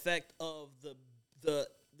snowball effect of the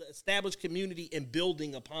established community and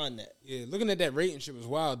building upon that. Yeah, looking at that rating shit was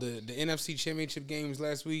wild. The NFC championship games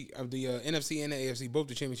last week, of the NFC and the AFC, both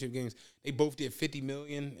the championship games, they both did 50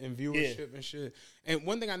 million in viewership and shit. And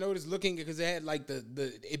one thing I noticed looking, because they had like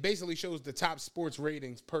it basically shows the top sports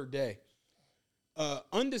ratings per day.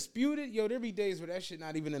 Undisputed, yo, there be days where that shit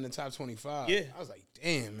not even in the top 25. Yeah. I was like,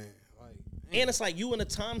 damn, man. And it's like you in a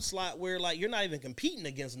time slot where like you're not even competing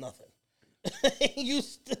against nothing. You're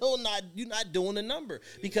not doing a number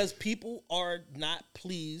because people are not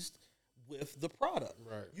pleased with the product.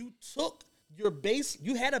 Right. You took your base,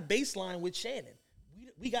 you had a baseline with Shannon.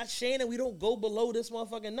 We got Shannon, we don't go below this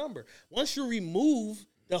motherfucking number. Once you remove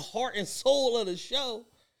the heart and soul of the show,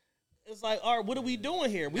 it's like, all right, what are we doing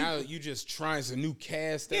here? Now you just trying some new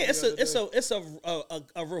cast. Yeah, it's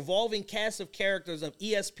a revolving cast of characters of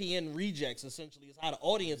ESPN rejects. Essentially, is how the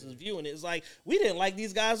audience is viewing it. It's like we didn't like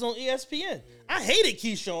these guys on ESPN. Yeah. I hated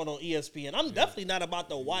Keyshawn on ESPN. I'm definitely not about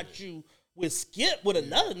to watch you with Skip with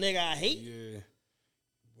another nigga I hate. Yeah.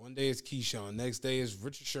 One day it's Keyshawn. Next day is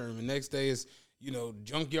Richard Sherman. Next day is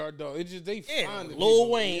Junkyard Dog. It's just they find Lil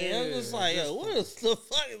Wayne. I'm just like, yo, what the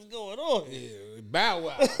fuck is going on? Yeah, Bow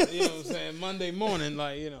Wow. You know what I'm saying? Monday morning,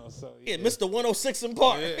 so yeah, Mr. 106 in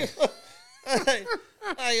Park. Yeah.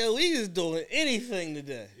 Yo, we just doing anything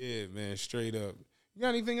today. Yeah, man, straight up. You got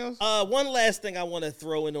anything else? One last thing I want to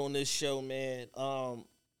throw in on this show, man.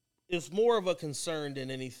 It's more of a concern than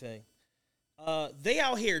anything. They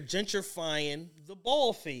out here gentrifying the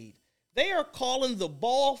ball fade. They are calling the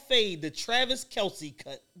ball fade the Travis Kelce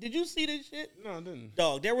cut. Did you see this shit? No, I didn't.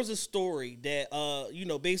 Dog, there was a story that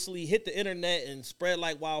basically hit the internet and spread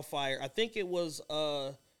like wildfire. I think it was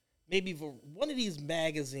maybe for one of these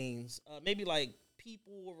magazines, maybe like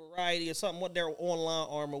People or Variety or something, what their online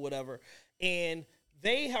arm or whatever. And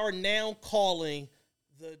they are now calling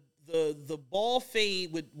the ball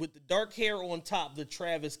fade with the dark hair on top the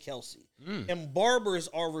Travis Kelce. And barbers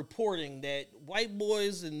are reporting that white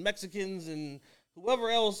boys and Mexicans and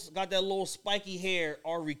whoever else got that little spiky hair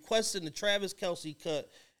are requesting the Travis Kelce cut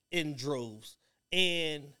in droves.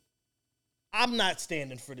 And I'm not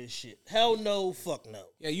standing for this shit. Hell no, fuck no.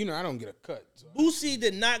 Yeah, I don't get a cut. So. Boosie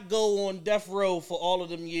did not go on death row for all of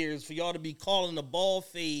them years for y'all to be calling the ball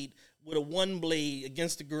fade with a one blade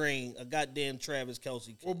against the grain, a goddamn Travis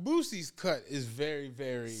Kelce cut. Well, Boosie's cut is very,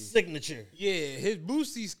 very... signature. Yeah,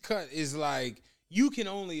 Boosie's cut is like, you can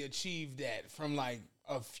only achieve that from like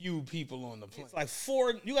a few people on the planet. It's like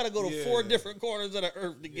four, you got to go to 4 different corners of the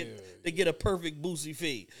earth to get a perfect Boosie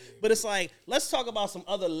fade. Yeah. But it's like, let's talk about some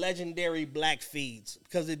other legendary black fades,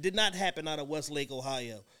 because it did not happen out of Westlake,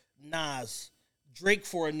 Ohio. Nas, Drake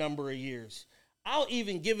for a number of years. I'll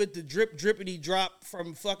even give it the drippity drop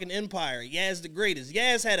from fucking Empire. Yaz the Greatest.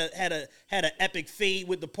 Yaz had an epic fade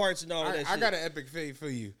with the parts and all that shit. I got an epic fade for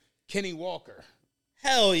you. Kenny Walker.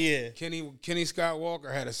 Hell yeah. Kenny Scott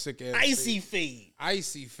Walker had a sick ass icy fade.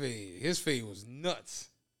 Icy fade. His fade was nuts.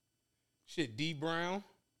 Shit, D Brown.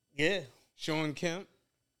 Yeah. Sean Kemp.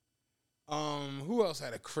 Who else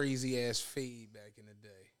had a crazy ass fade back in the day?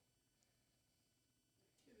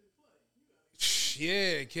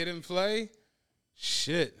 Yeah, Kid and Play.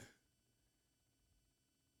 Shit.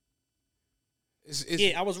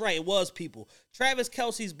 Yeah, I was right. It was people. Travis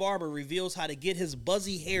Kelce's barber reveals how to get his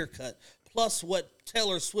buzzy haircut, plus what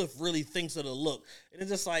Taylor Swift really thinks of the look. And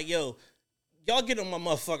it's just like, yo, y'all get on my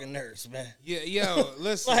motherfucking nerves, man. Yeah, yo,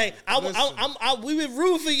 listen. We've been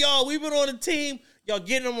rooting for y'all. We've been on the team. Y'all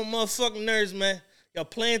getting on my motherfucking nerves, man. Y'all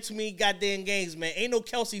playing too many goddamn games, man. Ain't no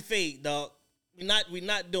Kelce fade, dog. We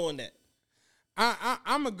not doing that.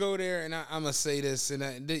 I'm going to go there and I'm going to say this, and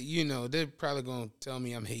they're probably going to tell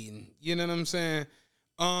me I'm hating. You know what I'm saying?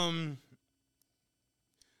 Oh,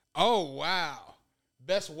 wow.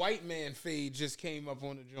 Best white man fade just came up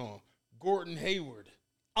on the joint. Gordon Hayward.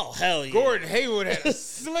 Oh, hell yeah. Gordon Hayward had a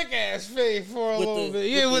slick-ass fade for a little bit.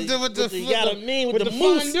 Yeah, with the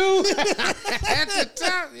mousse. At the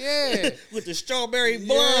top, yeah. With the strawberry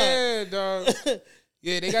blonde. Yeah, dog.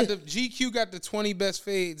 Yeah, they got GQ got the 20 best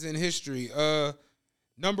fades in history.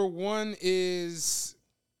 Number 1 is...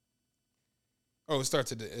 Oh, it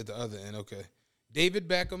starts at the other end, okay. David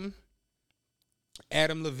Beckham,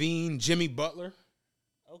 Adam Levine, Jimmy Butler.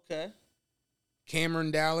 Okay. Cameron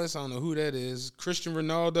Dallas, I don't know who that is. Cristiano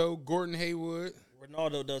Ronaldo, Gordon Hayward.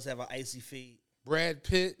 Ronaldo does have an icy fade. Brad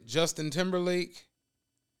Pitt, Justin Timberlake,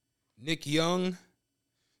 Nick Young.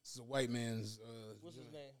 This is a white man's... What's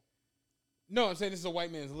his name? No, I'm saying this is a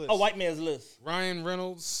white man's list. Oh, white man's list. Ryan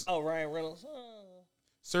Reynolds. Oh, Ryan Reynolds.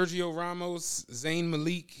 Sergio Ramos, Zayn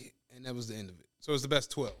Malik, and that was the end of it. So it's the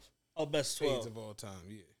best 12. Oh, best 12. Fades of all time,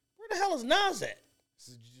 yeah. Where the hell is Nas at? This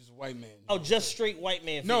is just a white man. Oh, just straight white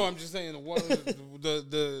man. No, I'm just saying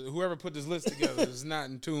the whoever put this list together is not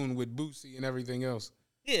in tune with Boosie and everything else.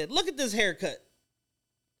 Yeah, look at this haircut.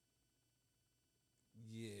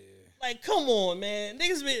 Yeah. Like, come on, man.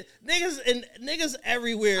 Niggas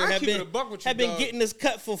everywhere have been getting this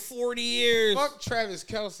cut for 40 years. Fuck Travis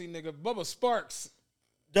Kelce, nigga. Bubba Sparks.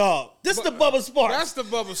 Dog, this is the Bubba Sparks. That's the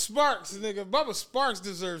Bubba Sparks, nigga. Bubba Sparks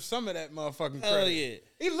deserves some of that motherfucking credit. Hell yeah.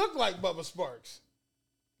 He looked like Bubba Sparks.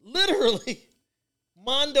 Literally.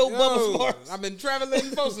 Bubba Sparks. I've been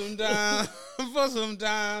traveling for some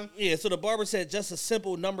time. Yeah, so the barber said just a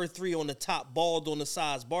simple number 3 on the top, bald on the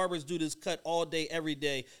sides. Barbers do this cut all day, every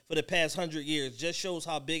day for the past 100 years. Just shows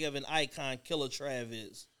how big of an icon Killer Trav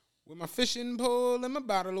is. With my fishing pole and my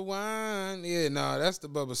bottle of wine. Yeah, that's the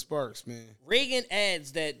Bubba Sparks, man. Reagan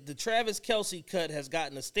adds that the Travis Kelce cut has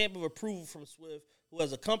gotten a stamp of approval from Swift, who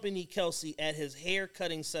has accompanied Kelce at his hair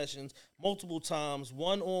cutting sessions multiple times,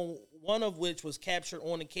 one of which was captured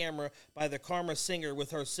on the camera by the Karma singer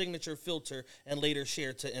with her signature filter and later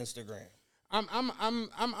shared to Instagram. I'm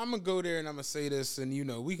gonna go there and I'm gonna say this, and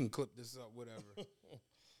we can clip this up, whatever.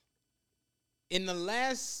 In the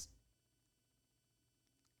last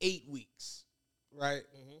 8 weeks, right?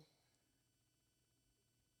 Mm-hmm.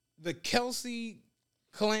 The Kelce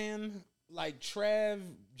clan, like Trav,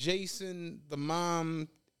 Jason, the mom,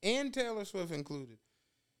 and Taylor Swift included,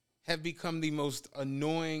 have become the most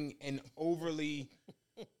annoying and overly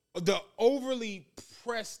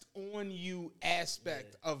pressed on you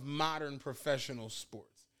aspect of modern professional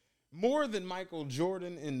sports. More than Michael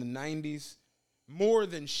Jordan in the 90s, more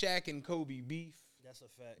than Shaq and Kobe beef. That's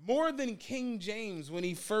a fact. More than King James when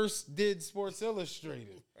he first did Sports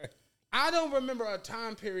Illustrated. Right. I don't remember a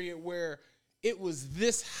time period where it was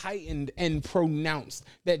this heightened and pronounced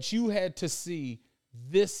that you had to see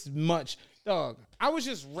this much. Dog, I was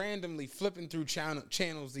just randomly flipping through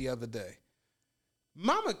channels the other day.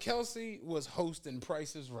 Mama Kelce was hosting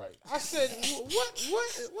Price is Right. I said,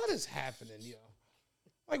 what is happening, yo?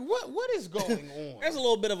 Like, what is going on? There's a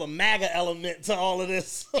little bit of a MAGA element to all of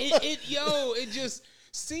this. It just,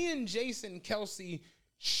 seeing Jason Kelce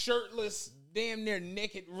shirtless, damn near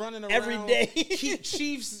naked, running around every day.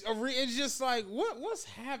 Chiefs, it's just like, what's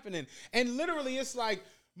happening? And literally, it's like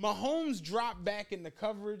Mahomes drop back in the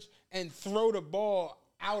coverage and throw the ball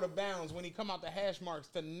out of bounds when he come out the hash marks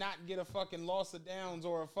to not get a fucking loss of downs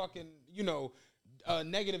or a fucking,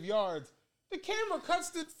 negative yards. The camera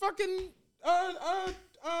cuts to fucking,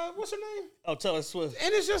 what's her name? Oh, Taylor Swift.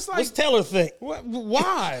 And it's just like, what's Taylor think?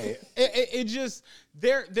 Why? it just,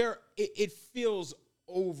 it feels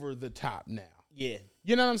over the top now. Yeah.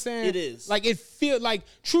 You know what I'm saying? It is. Like, it feels like,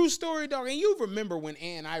 true story, dog. And you remember when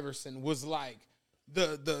Ann Iverson was like,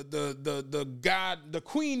 the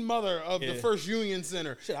queen mother of the First Union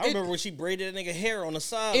Center. Shit, I remember when she braided a nigga hair on the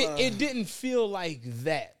side. It didn't feel like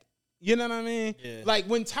that. You know what I mean? Yeah. Like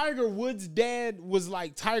when Tiger Woods' dad was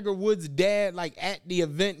like Tiger Woods' dad, like at the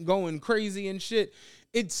event going crazy and shit.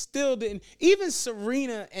 It still didn't. Even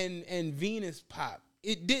Serena and Venus pop.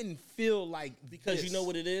 It didn't feel like because this. You know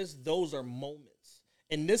what it is? Those are moments.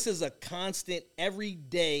 And this is a constant, every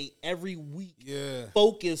day, every week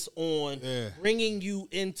focus on bringing you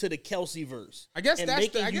into the Kelceverse. I guess that's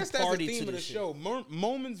the theme of the shit. show.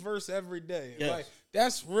 Moments versus every day. Yes. Like,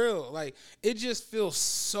 that's real. Like, it just feels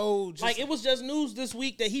so like it was just news this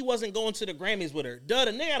week that he wasn't going to the Grammys with her. Duh,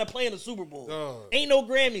 the nigga got to play in the Super Bowl. Ain't no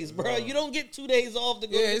Grammys, bro. You don't get 2 days off to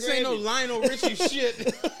go to the Grammys. This ain't no Lionel Richie shit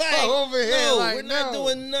over here. No, like, we're not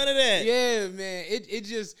doing none of that. Yeah, man. It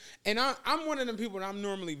just, and I'm one of them people that I'm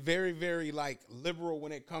normally very, very like liberal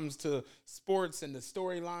when it comes to sports and the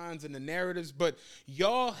storylines and the narratives, but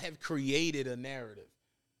y'all have created a narrative.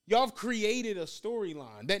 Y'all have created a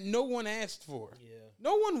storyline that no one asked for. Yeah.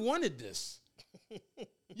 No one wanted this.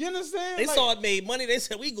 You understand? They saw it made money. They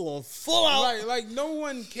said, we going full out. Like no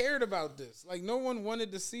one cared about this. Like, no one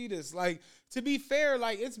wanted to see this. Like, to be fair,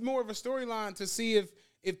 like, it's more of a storyline to see if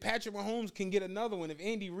Patrick Mahomes can get another one, if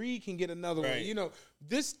Andy Reid can get another one. You know,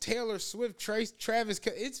 this Taylor Swift, Travis,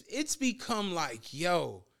 it's become like,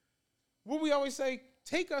 yo, what we always say,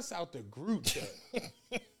 take us out the group chat.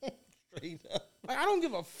 Like, I don't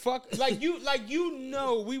give a fuck. We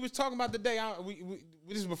was talking about the day.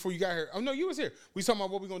 This is before you got here. Oh no, you was here. We was talking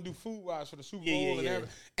about what we're gonna do food wise for the Super Bowl and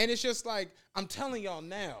everything. And it's just like, I'm telling y'all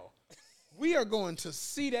now, we are going to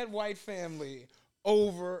see that white family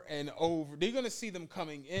over and over. You're gonna see them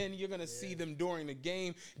coming in. You're gonna see them during the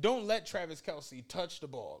game. Don't let Travis Kelce touch the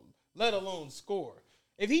ball, let alone score.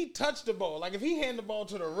 If he touched the ball, like if he handed the ball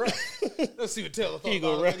to the ref, let's see what Taylor thought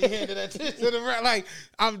about when he handed that to the ref. Like,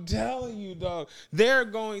 I'm telling you, dog, they're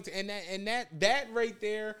going to, and that right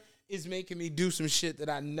there is making me do some shit that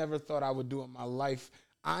I never thought I would do in my life.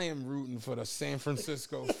 I am rooting for the San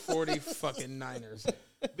Francisco 40 fucking Niners.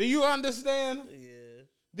 Do you understand? Yeah.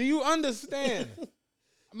 Do you understand?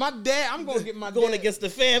 My dad, I'm gonna get my going dad. Against the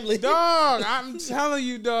family, dog. I'm telling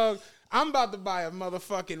you, dog. I'm about to buy a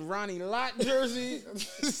motherfucking Ronnie Lott jersey.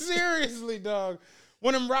 Seriously, dog.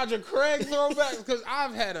 One of them Roger Craig throwbacks, because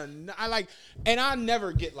I've had and I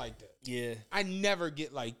never get like that. Yeah. I never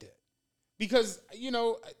get like that. Because,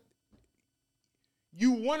 you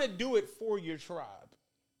want to do it for your tribe.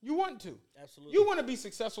 You want to. Absolutely. You want to be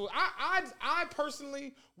successful. I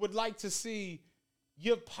personally would like to see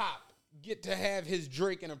your pop get to have his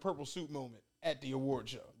Drake in a purple suit moment at the award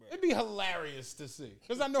show. It'd be hilarious to see,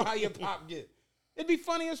 because I know how your pop get. It'd be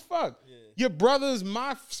funny as fuck. Yeah. Your brothers,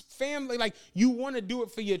 my family, like, you want to do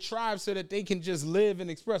it for your tribe so that they can just live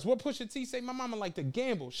and express. What Pusha T say? My mama like to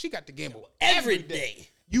gamble. She got to gamble every day.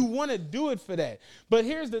 You want to do it for that. But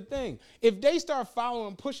here's the thing. If they start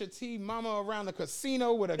following Pusha T mama around the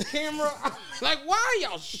casino with a camera, like, why are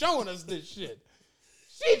y'all showing us this shit?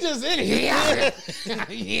 She just in here.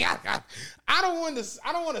 I don't want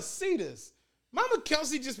to see this. Mama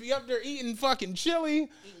Kelsey just be up there eating fucking chili,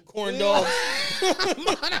 corn dogs.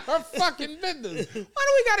 Mind her fucking business. Why do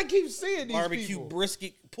we gotta keep seeing these barbecue people?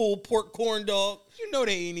 brisket, pulled pork corn dog? You know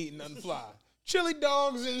they ain't eating nothing fly. Chili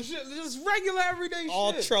dogs and shit, just regular everyday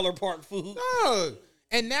All shit. trailer park food. No.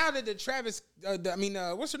 And now that the Travis,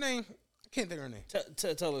 what's her name? I can't think of her name.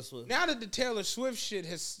 Taylor Swift. Now that the Taylor Swift shit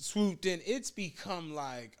has swooped in, it's become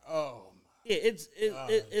like, oh my. Yeah,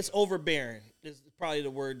 it's overbearing. It's probably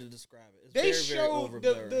the word to describe it. It's They very showed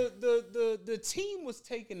overbearing. the team was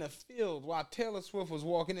taking the field while Taylor Swift was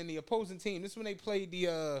walking in. The opposing team. This is when they played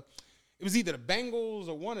it was either the Bengals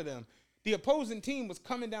or one of them. The opposing team was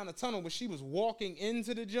coming down the tunnel, but she was walking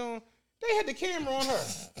into the joint. They had the camera on her.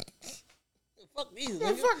 Fuck these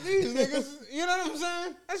Yeah, niggas. fuck these niggas. You know what I'm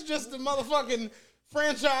saying? That's just the motherfucking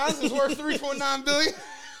franchise is worth $3.9 billion.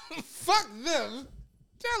 Fuck them.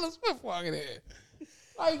 Taylor Swift walking in.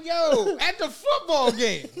 Like, yo, at the football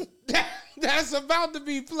game that's about to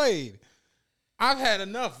be played. I've had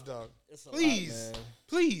enough, dog.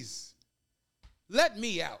 Please, let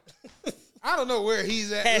me out. I don't know where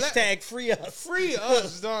he's at. Hashtag free us. Free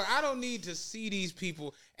us, dog. I don't need to see these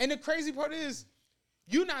people. And the crazy part is,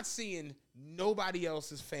 you're not seeing nobody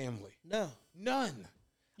else's family. No. None.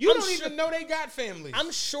 You don't even know they got families.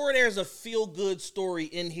 I'm sure there's a feel-good story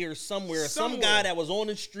in here somewhere. Some guy that was on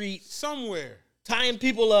the street. Somewhere. Tying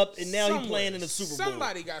people up, and now he's playing in the Super Bowl.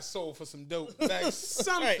 Somebody got sold for some dope. Like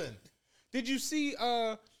something. Right. Did you see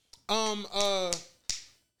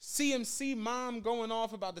CMC mom going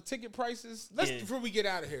off about the ticket prices? Before we get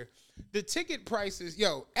out of here. The ticket prices,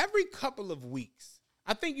 every couple of weeks,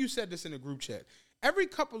 I think you said this in a group chat, every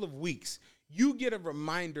couple of weeks, you get a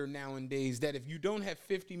reminder nowadays that if you don't have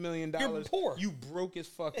 $50 million, you're poor. You broke as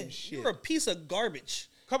fucking shit. You're a piece of garbage.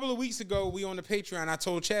 A couple of weeks ago, we on the Patreon, I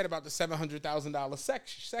told Chad about the $700,000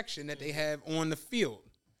 section that they have on the field.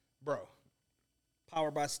 Bro.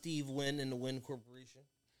 Powered by Steve Wynn and the Wynn Corporation.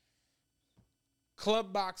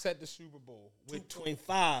 Club box at the Super Bowl. With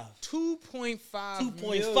 2.5.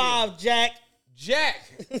 2.5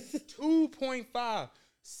 Jack. 2.5.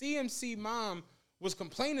 CMC mom was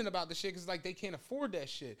complaining about the shit because like they can't afford that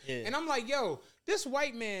shit. Yeah. And I'm like, yo, this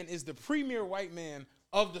white man is the premier white man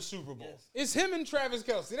of the Super Bowl. Yes. It's him and Travis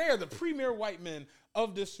Kelce. They are the premier white men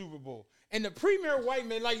of the Super Bowl. And the premier white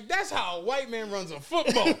man, like, that's how a white man runs a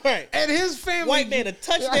football. Right. And his family. White man, a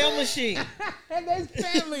touchdown machine. And his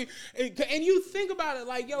family. And you think about it,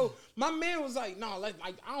 like, yo, my man was like, no, like,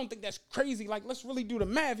 I don't think that's crazy. Like, let's really do the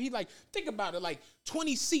math. He like, think about it, like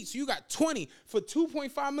 20 seats. You got 20 for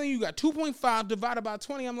 2.5 million. You got 2.5 divided by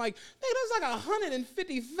 20. I'm like, nigga, that's like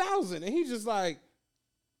 150,000. And he's just like,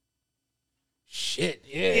 shit,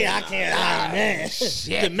 yeah, I can't. Ah, man,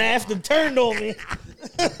 shit. The math done turned on me.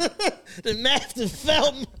 The math done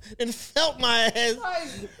felt my ass. Like,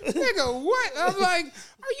 nigga, what? I'm like,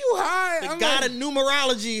 are you high? The god of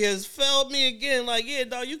numerology has failed me again. Like, yeah,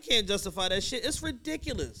 dog, you can't justify that shit. It's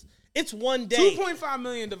ridiculous. It's one day. 2.5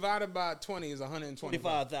 million divided by 20 is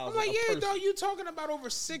 125,000. I'm like, yeah, dog, you talking about over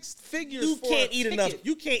 6 figures. You can't eat enough.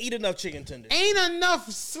 You can't eat enough chicken tenders. Ain't enough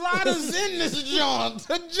sliders in this joint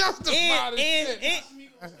to justify this shit.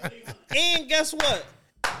 And guess what?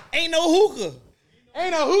 Ain't no hookah.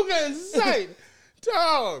 Ain't no hookah in sight.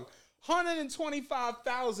 Dog,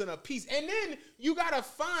 125,000 a piece. And then you got to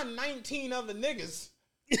find 19 other niggas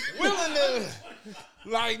willing to,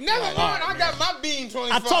 like, never mind, I got my bean 25.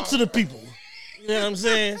 I talk to the people. You know what I'm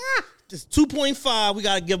saying? It's 2.5. We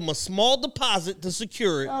got to give them a small deposit to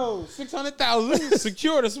secure it. Oh, 600,000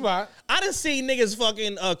 secure the spot. I done seen niggas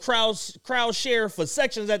fucking crowd share for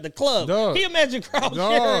sections at the club. Dog. Can you imagine crowd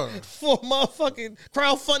sharing for motherfucking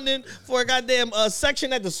crowdfunding for a goddamn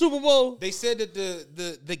section at the Super Bowl? They said that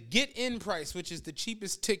the get-in price, which is the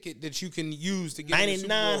cheapest ticket that you can use to get in the Super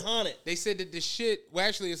Bowl, $9,900. they said that the shit, well,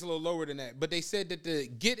 actually, it's a little lower than that, but they said that the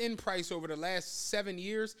get-in price over the last 7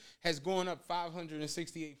 years has gone up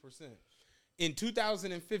 568%. In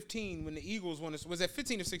 2015, when the Eagles won, was that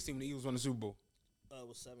 15 or 16 when the Eagles won the Super Bowl? It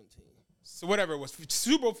was 17. So whatever it was,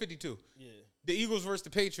 Super Bowl 52. Yeah. The Eagles versus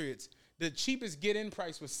the Patriots. The cheapest get-in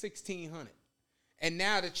price was $1,600, and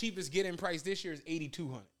now the cheapest get-in price this year is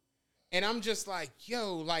 $8,200. And I'm just like,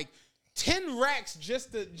 yo, like 10 racks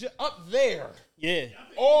just up there. Yeah.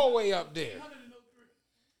 All the way up there.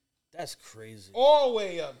 That's crazy. All the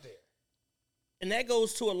way up there. And that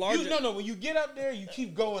goes to a larger... No. When you get up there, you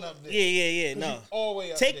keep going up there. Yeah. No. All the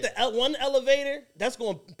way up Take there. the one elevator, that's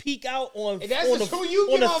going to peak out on the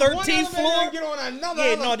 13th floor. floor. Get on another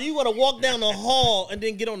Yeah, no, then you got to walk down the hall and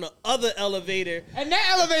then get on the other elevator. And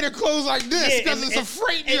that elevator closed like this because it's a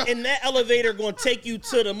freight. And that elevator going to take you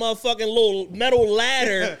to the motherfucking little metal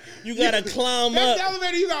ladder. You got to climb up. That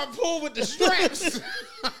elevator you got to pull with the straps.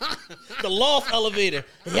 The loft elevator.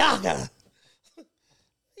 Y'all got to...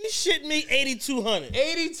 You shitting me? $8,200.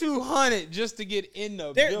 $8,200 just to get in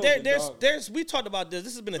the building. There's. We talked about this.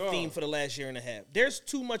 This has been a theme for the last year and a half. There's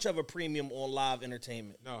too much of a premium on live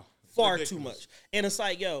entertainment. No, far too much. And it's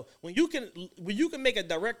like, yo, when you can make a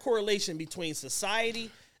direct correlation between society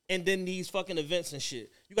and then these fucking events and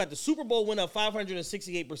shit. You got the Super Bowl went up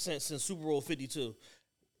 568% since Super Bowl 52.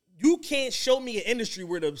 You can't show me an industry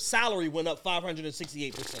where the salary went up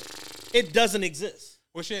 568%. It doesn't exist.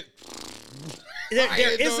 Well, shit.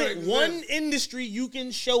 There isn't one industry you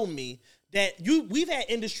can show me that we've had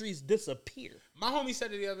industries disappear. My homie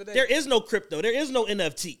said it the other day. There is no crypto. There is no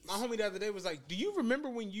NFT. My homie the other day was like, do you remember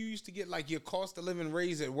when you used to get like your cost of living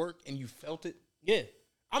raise at work and you felt it? Yeah.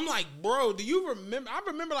 I'm like, bro, do you remember? I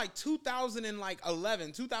remember like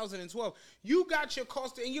 2011, 2012. You got your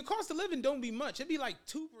cost, and your cost of living don't be much. It'd be like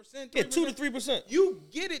 2%. 3%. Yeah, 2 to 3%. You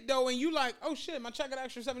get it though, and you like, oh shit, my check got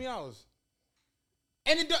extra $70.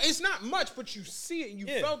 And it's not much, but you see it and you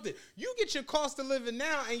felt it. You get your cost of living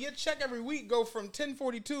now, and your check every week go from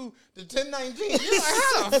 $10.42 to $10.19. You're like,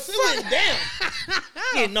 how the fuck? Damn.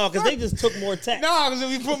 Yeah, no, because they just took more tax. No, because if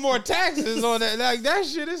we put more taxes on that, like that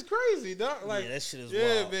shit is crazy, dog. Like, yeah, that shit is wild.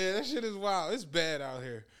 Yeah, man, that shit is wild. It's bad out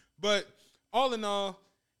here. But all in all,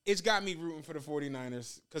 it's got me rooting for the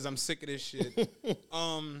 49ers because I'm sick of this shit.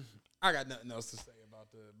 I got nothing else to say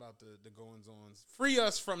about the goings on. Free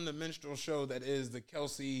us from the minstrel show that is the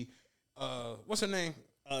Kelsey. What's her name?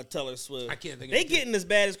 Taylor Swift. I can't think. They getting as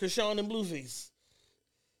bad as Krishan and Blueface.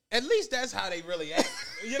 At least that's how they really act.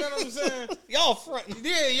 You know what I'm saying? Y'all front.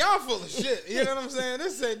 Yeah, y'all full of shit. You know what I'm saying?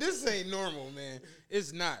 This ain't normal, man.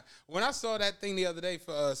 It's not. When I saw that thing the other day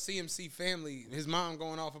for CMC Family, his mom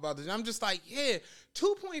going off about this, I'm just like, yeah,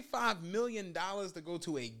 $2.5 million to go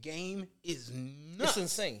to a game is nuts. It's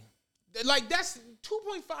insane. Like, that's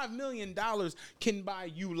 $2.5 million can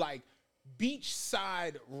buy you, like,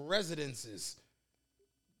 beachside residences.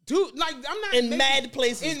 Dude, like, I'm not... In mad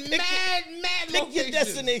places. In mad locations. Pick your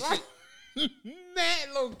destination. Mad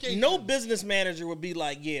locations. No business manager would be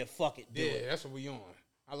like, yeah, fuck it, do it. Yeah, that's what we on.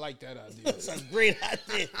 I like that idea. That's a great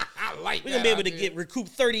idea. I like that. We're going to be able to recoup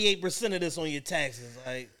 38% of this on your taxes.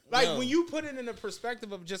 Like when you put it in the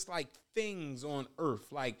perspective of just, like, things on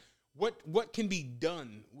Earth, like... What can be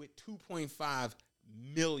done with $2.5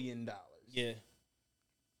 million? Yeah.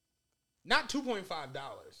 Not $2.5.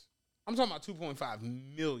 I'm talking about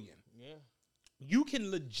 $2.5 million. Yeah. You can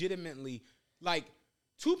legitimately, like,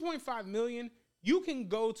 $2.5 million, you can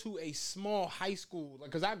go to a small high school. Like,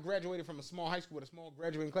 because I graduated from a small high school with a small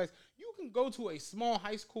graduating class. You can go to a small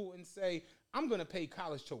high school and say, I'm going to pay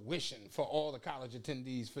college tuition for all the college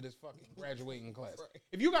attendees for this fucking graduating class. Right.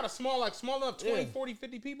 If you got a small enough 20, 40,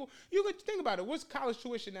 50 people, you could think about it. What's college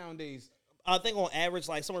tuition nowadays? I think on average,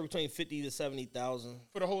 like somewhere between 50 to 70,000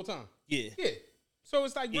 for the whole time. Yeah. Yeah. So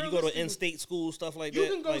it's like you go to in-state school, stuff like you that.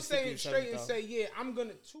 You can go like say straight and say, yeah, I'm going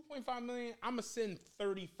to $2.5 million. I'm going to send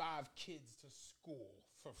 35 kids to school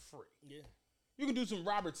for free. Yeah. You can do some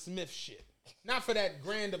Robert Smith shit. Not for that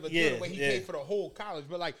grand of a deal where he paid for the whole college,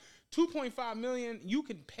 but like $2.5 million, you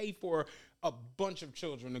can pay for a bunch of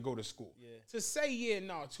children to go to school. Yeah. To say,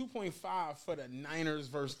 2.5 for the Niners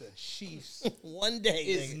versus the Chiefs one day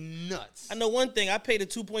is nuts. I know one thing. I paid a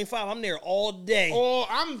 2.5. I'm there all day. Oh,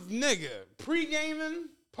 pre-gaming,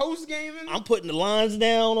 post-gaming. I'm putting the lines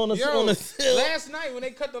down on the field. Last night when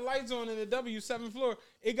they cut the lights on in the W7 floor,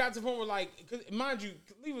 it got to the point where, like, cause mind you,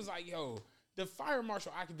 Lee was like, yo, the fire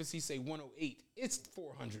marshal occupancy say 108. It's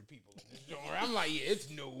 400 people in this joint. I'm like, yeah, it's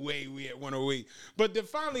no way we at 108. But then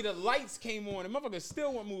finally the lights came on and motherfuckers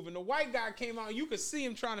still weren't moving. The white guy came out and you could see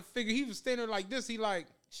him trying to figure. He was standing there like this. He like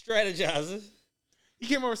strategizes. He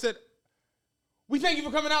came over and said, we thank you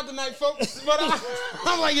for coming out tonight, folks. But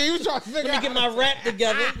I'm like, yeah, you trying to figure out. Let me get my rap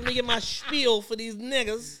together. Let me get my spiel for these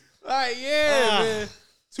niggas. Like, man.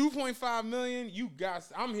 2.5 million. You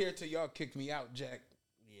guys, I'm here till y'all kick me out, Jack.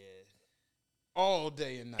 All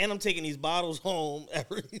day and night. And I'm taking these bottles home,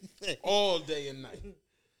 everything. All day and night.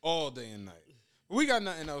 All day and night. We got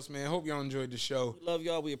nothing else, man. Hope y'all enjoyed the show. We love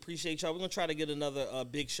y'all. We appreciate y'all. We're going to try to get another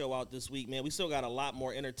big show out this week, man. We still got a lot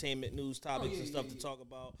more entertainment news topics and stuff to talk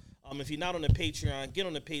about. If you're not on the Patreon, get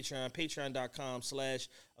on the Patreon,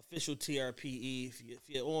 patreon.com/officialtrpe. If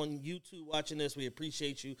you're on YouTube watching this, we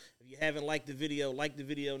appreciate you. If you haven't liked the video, like the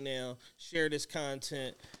video now. Share this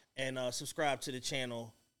content and subscribe to the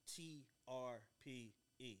channel,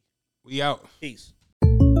 TRPE. We out. Peace.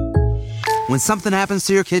 When something happens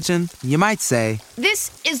to your kitchen, you might say,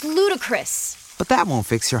 This is ludicrous. but that won't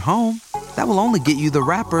fix your home. That will only get you the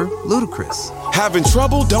rapper, Ludacris. Having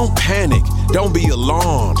trouble? Don't panic. Don't be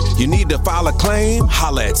alarmed. You need to file a claim?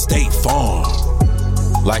 Holla at State Farm.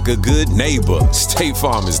 Like a good neighbor, State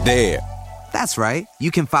Farm is there. That's right.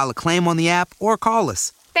 You can file a claim on the app or call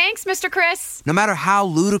us. Thanks, Mr. Chris. No matter how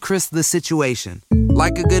ludicrous the situation,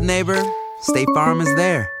 like a good neighbor, State Farm is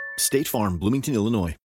there. State Farm, Bloomington, Illinois.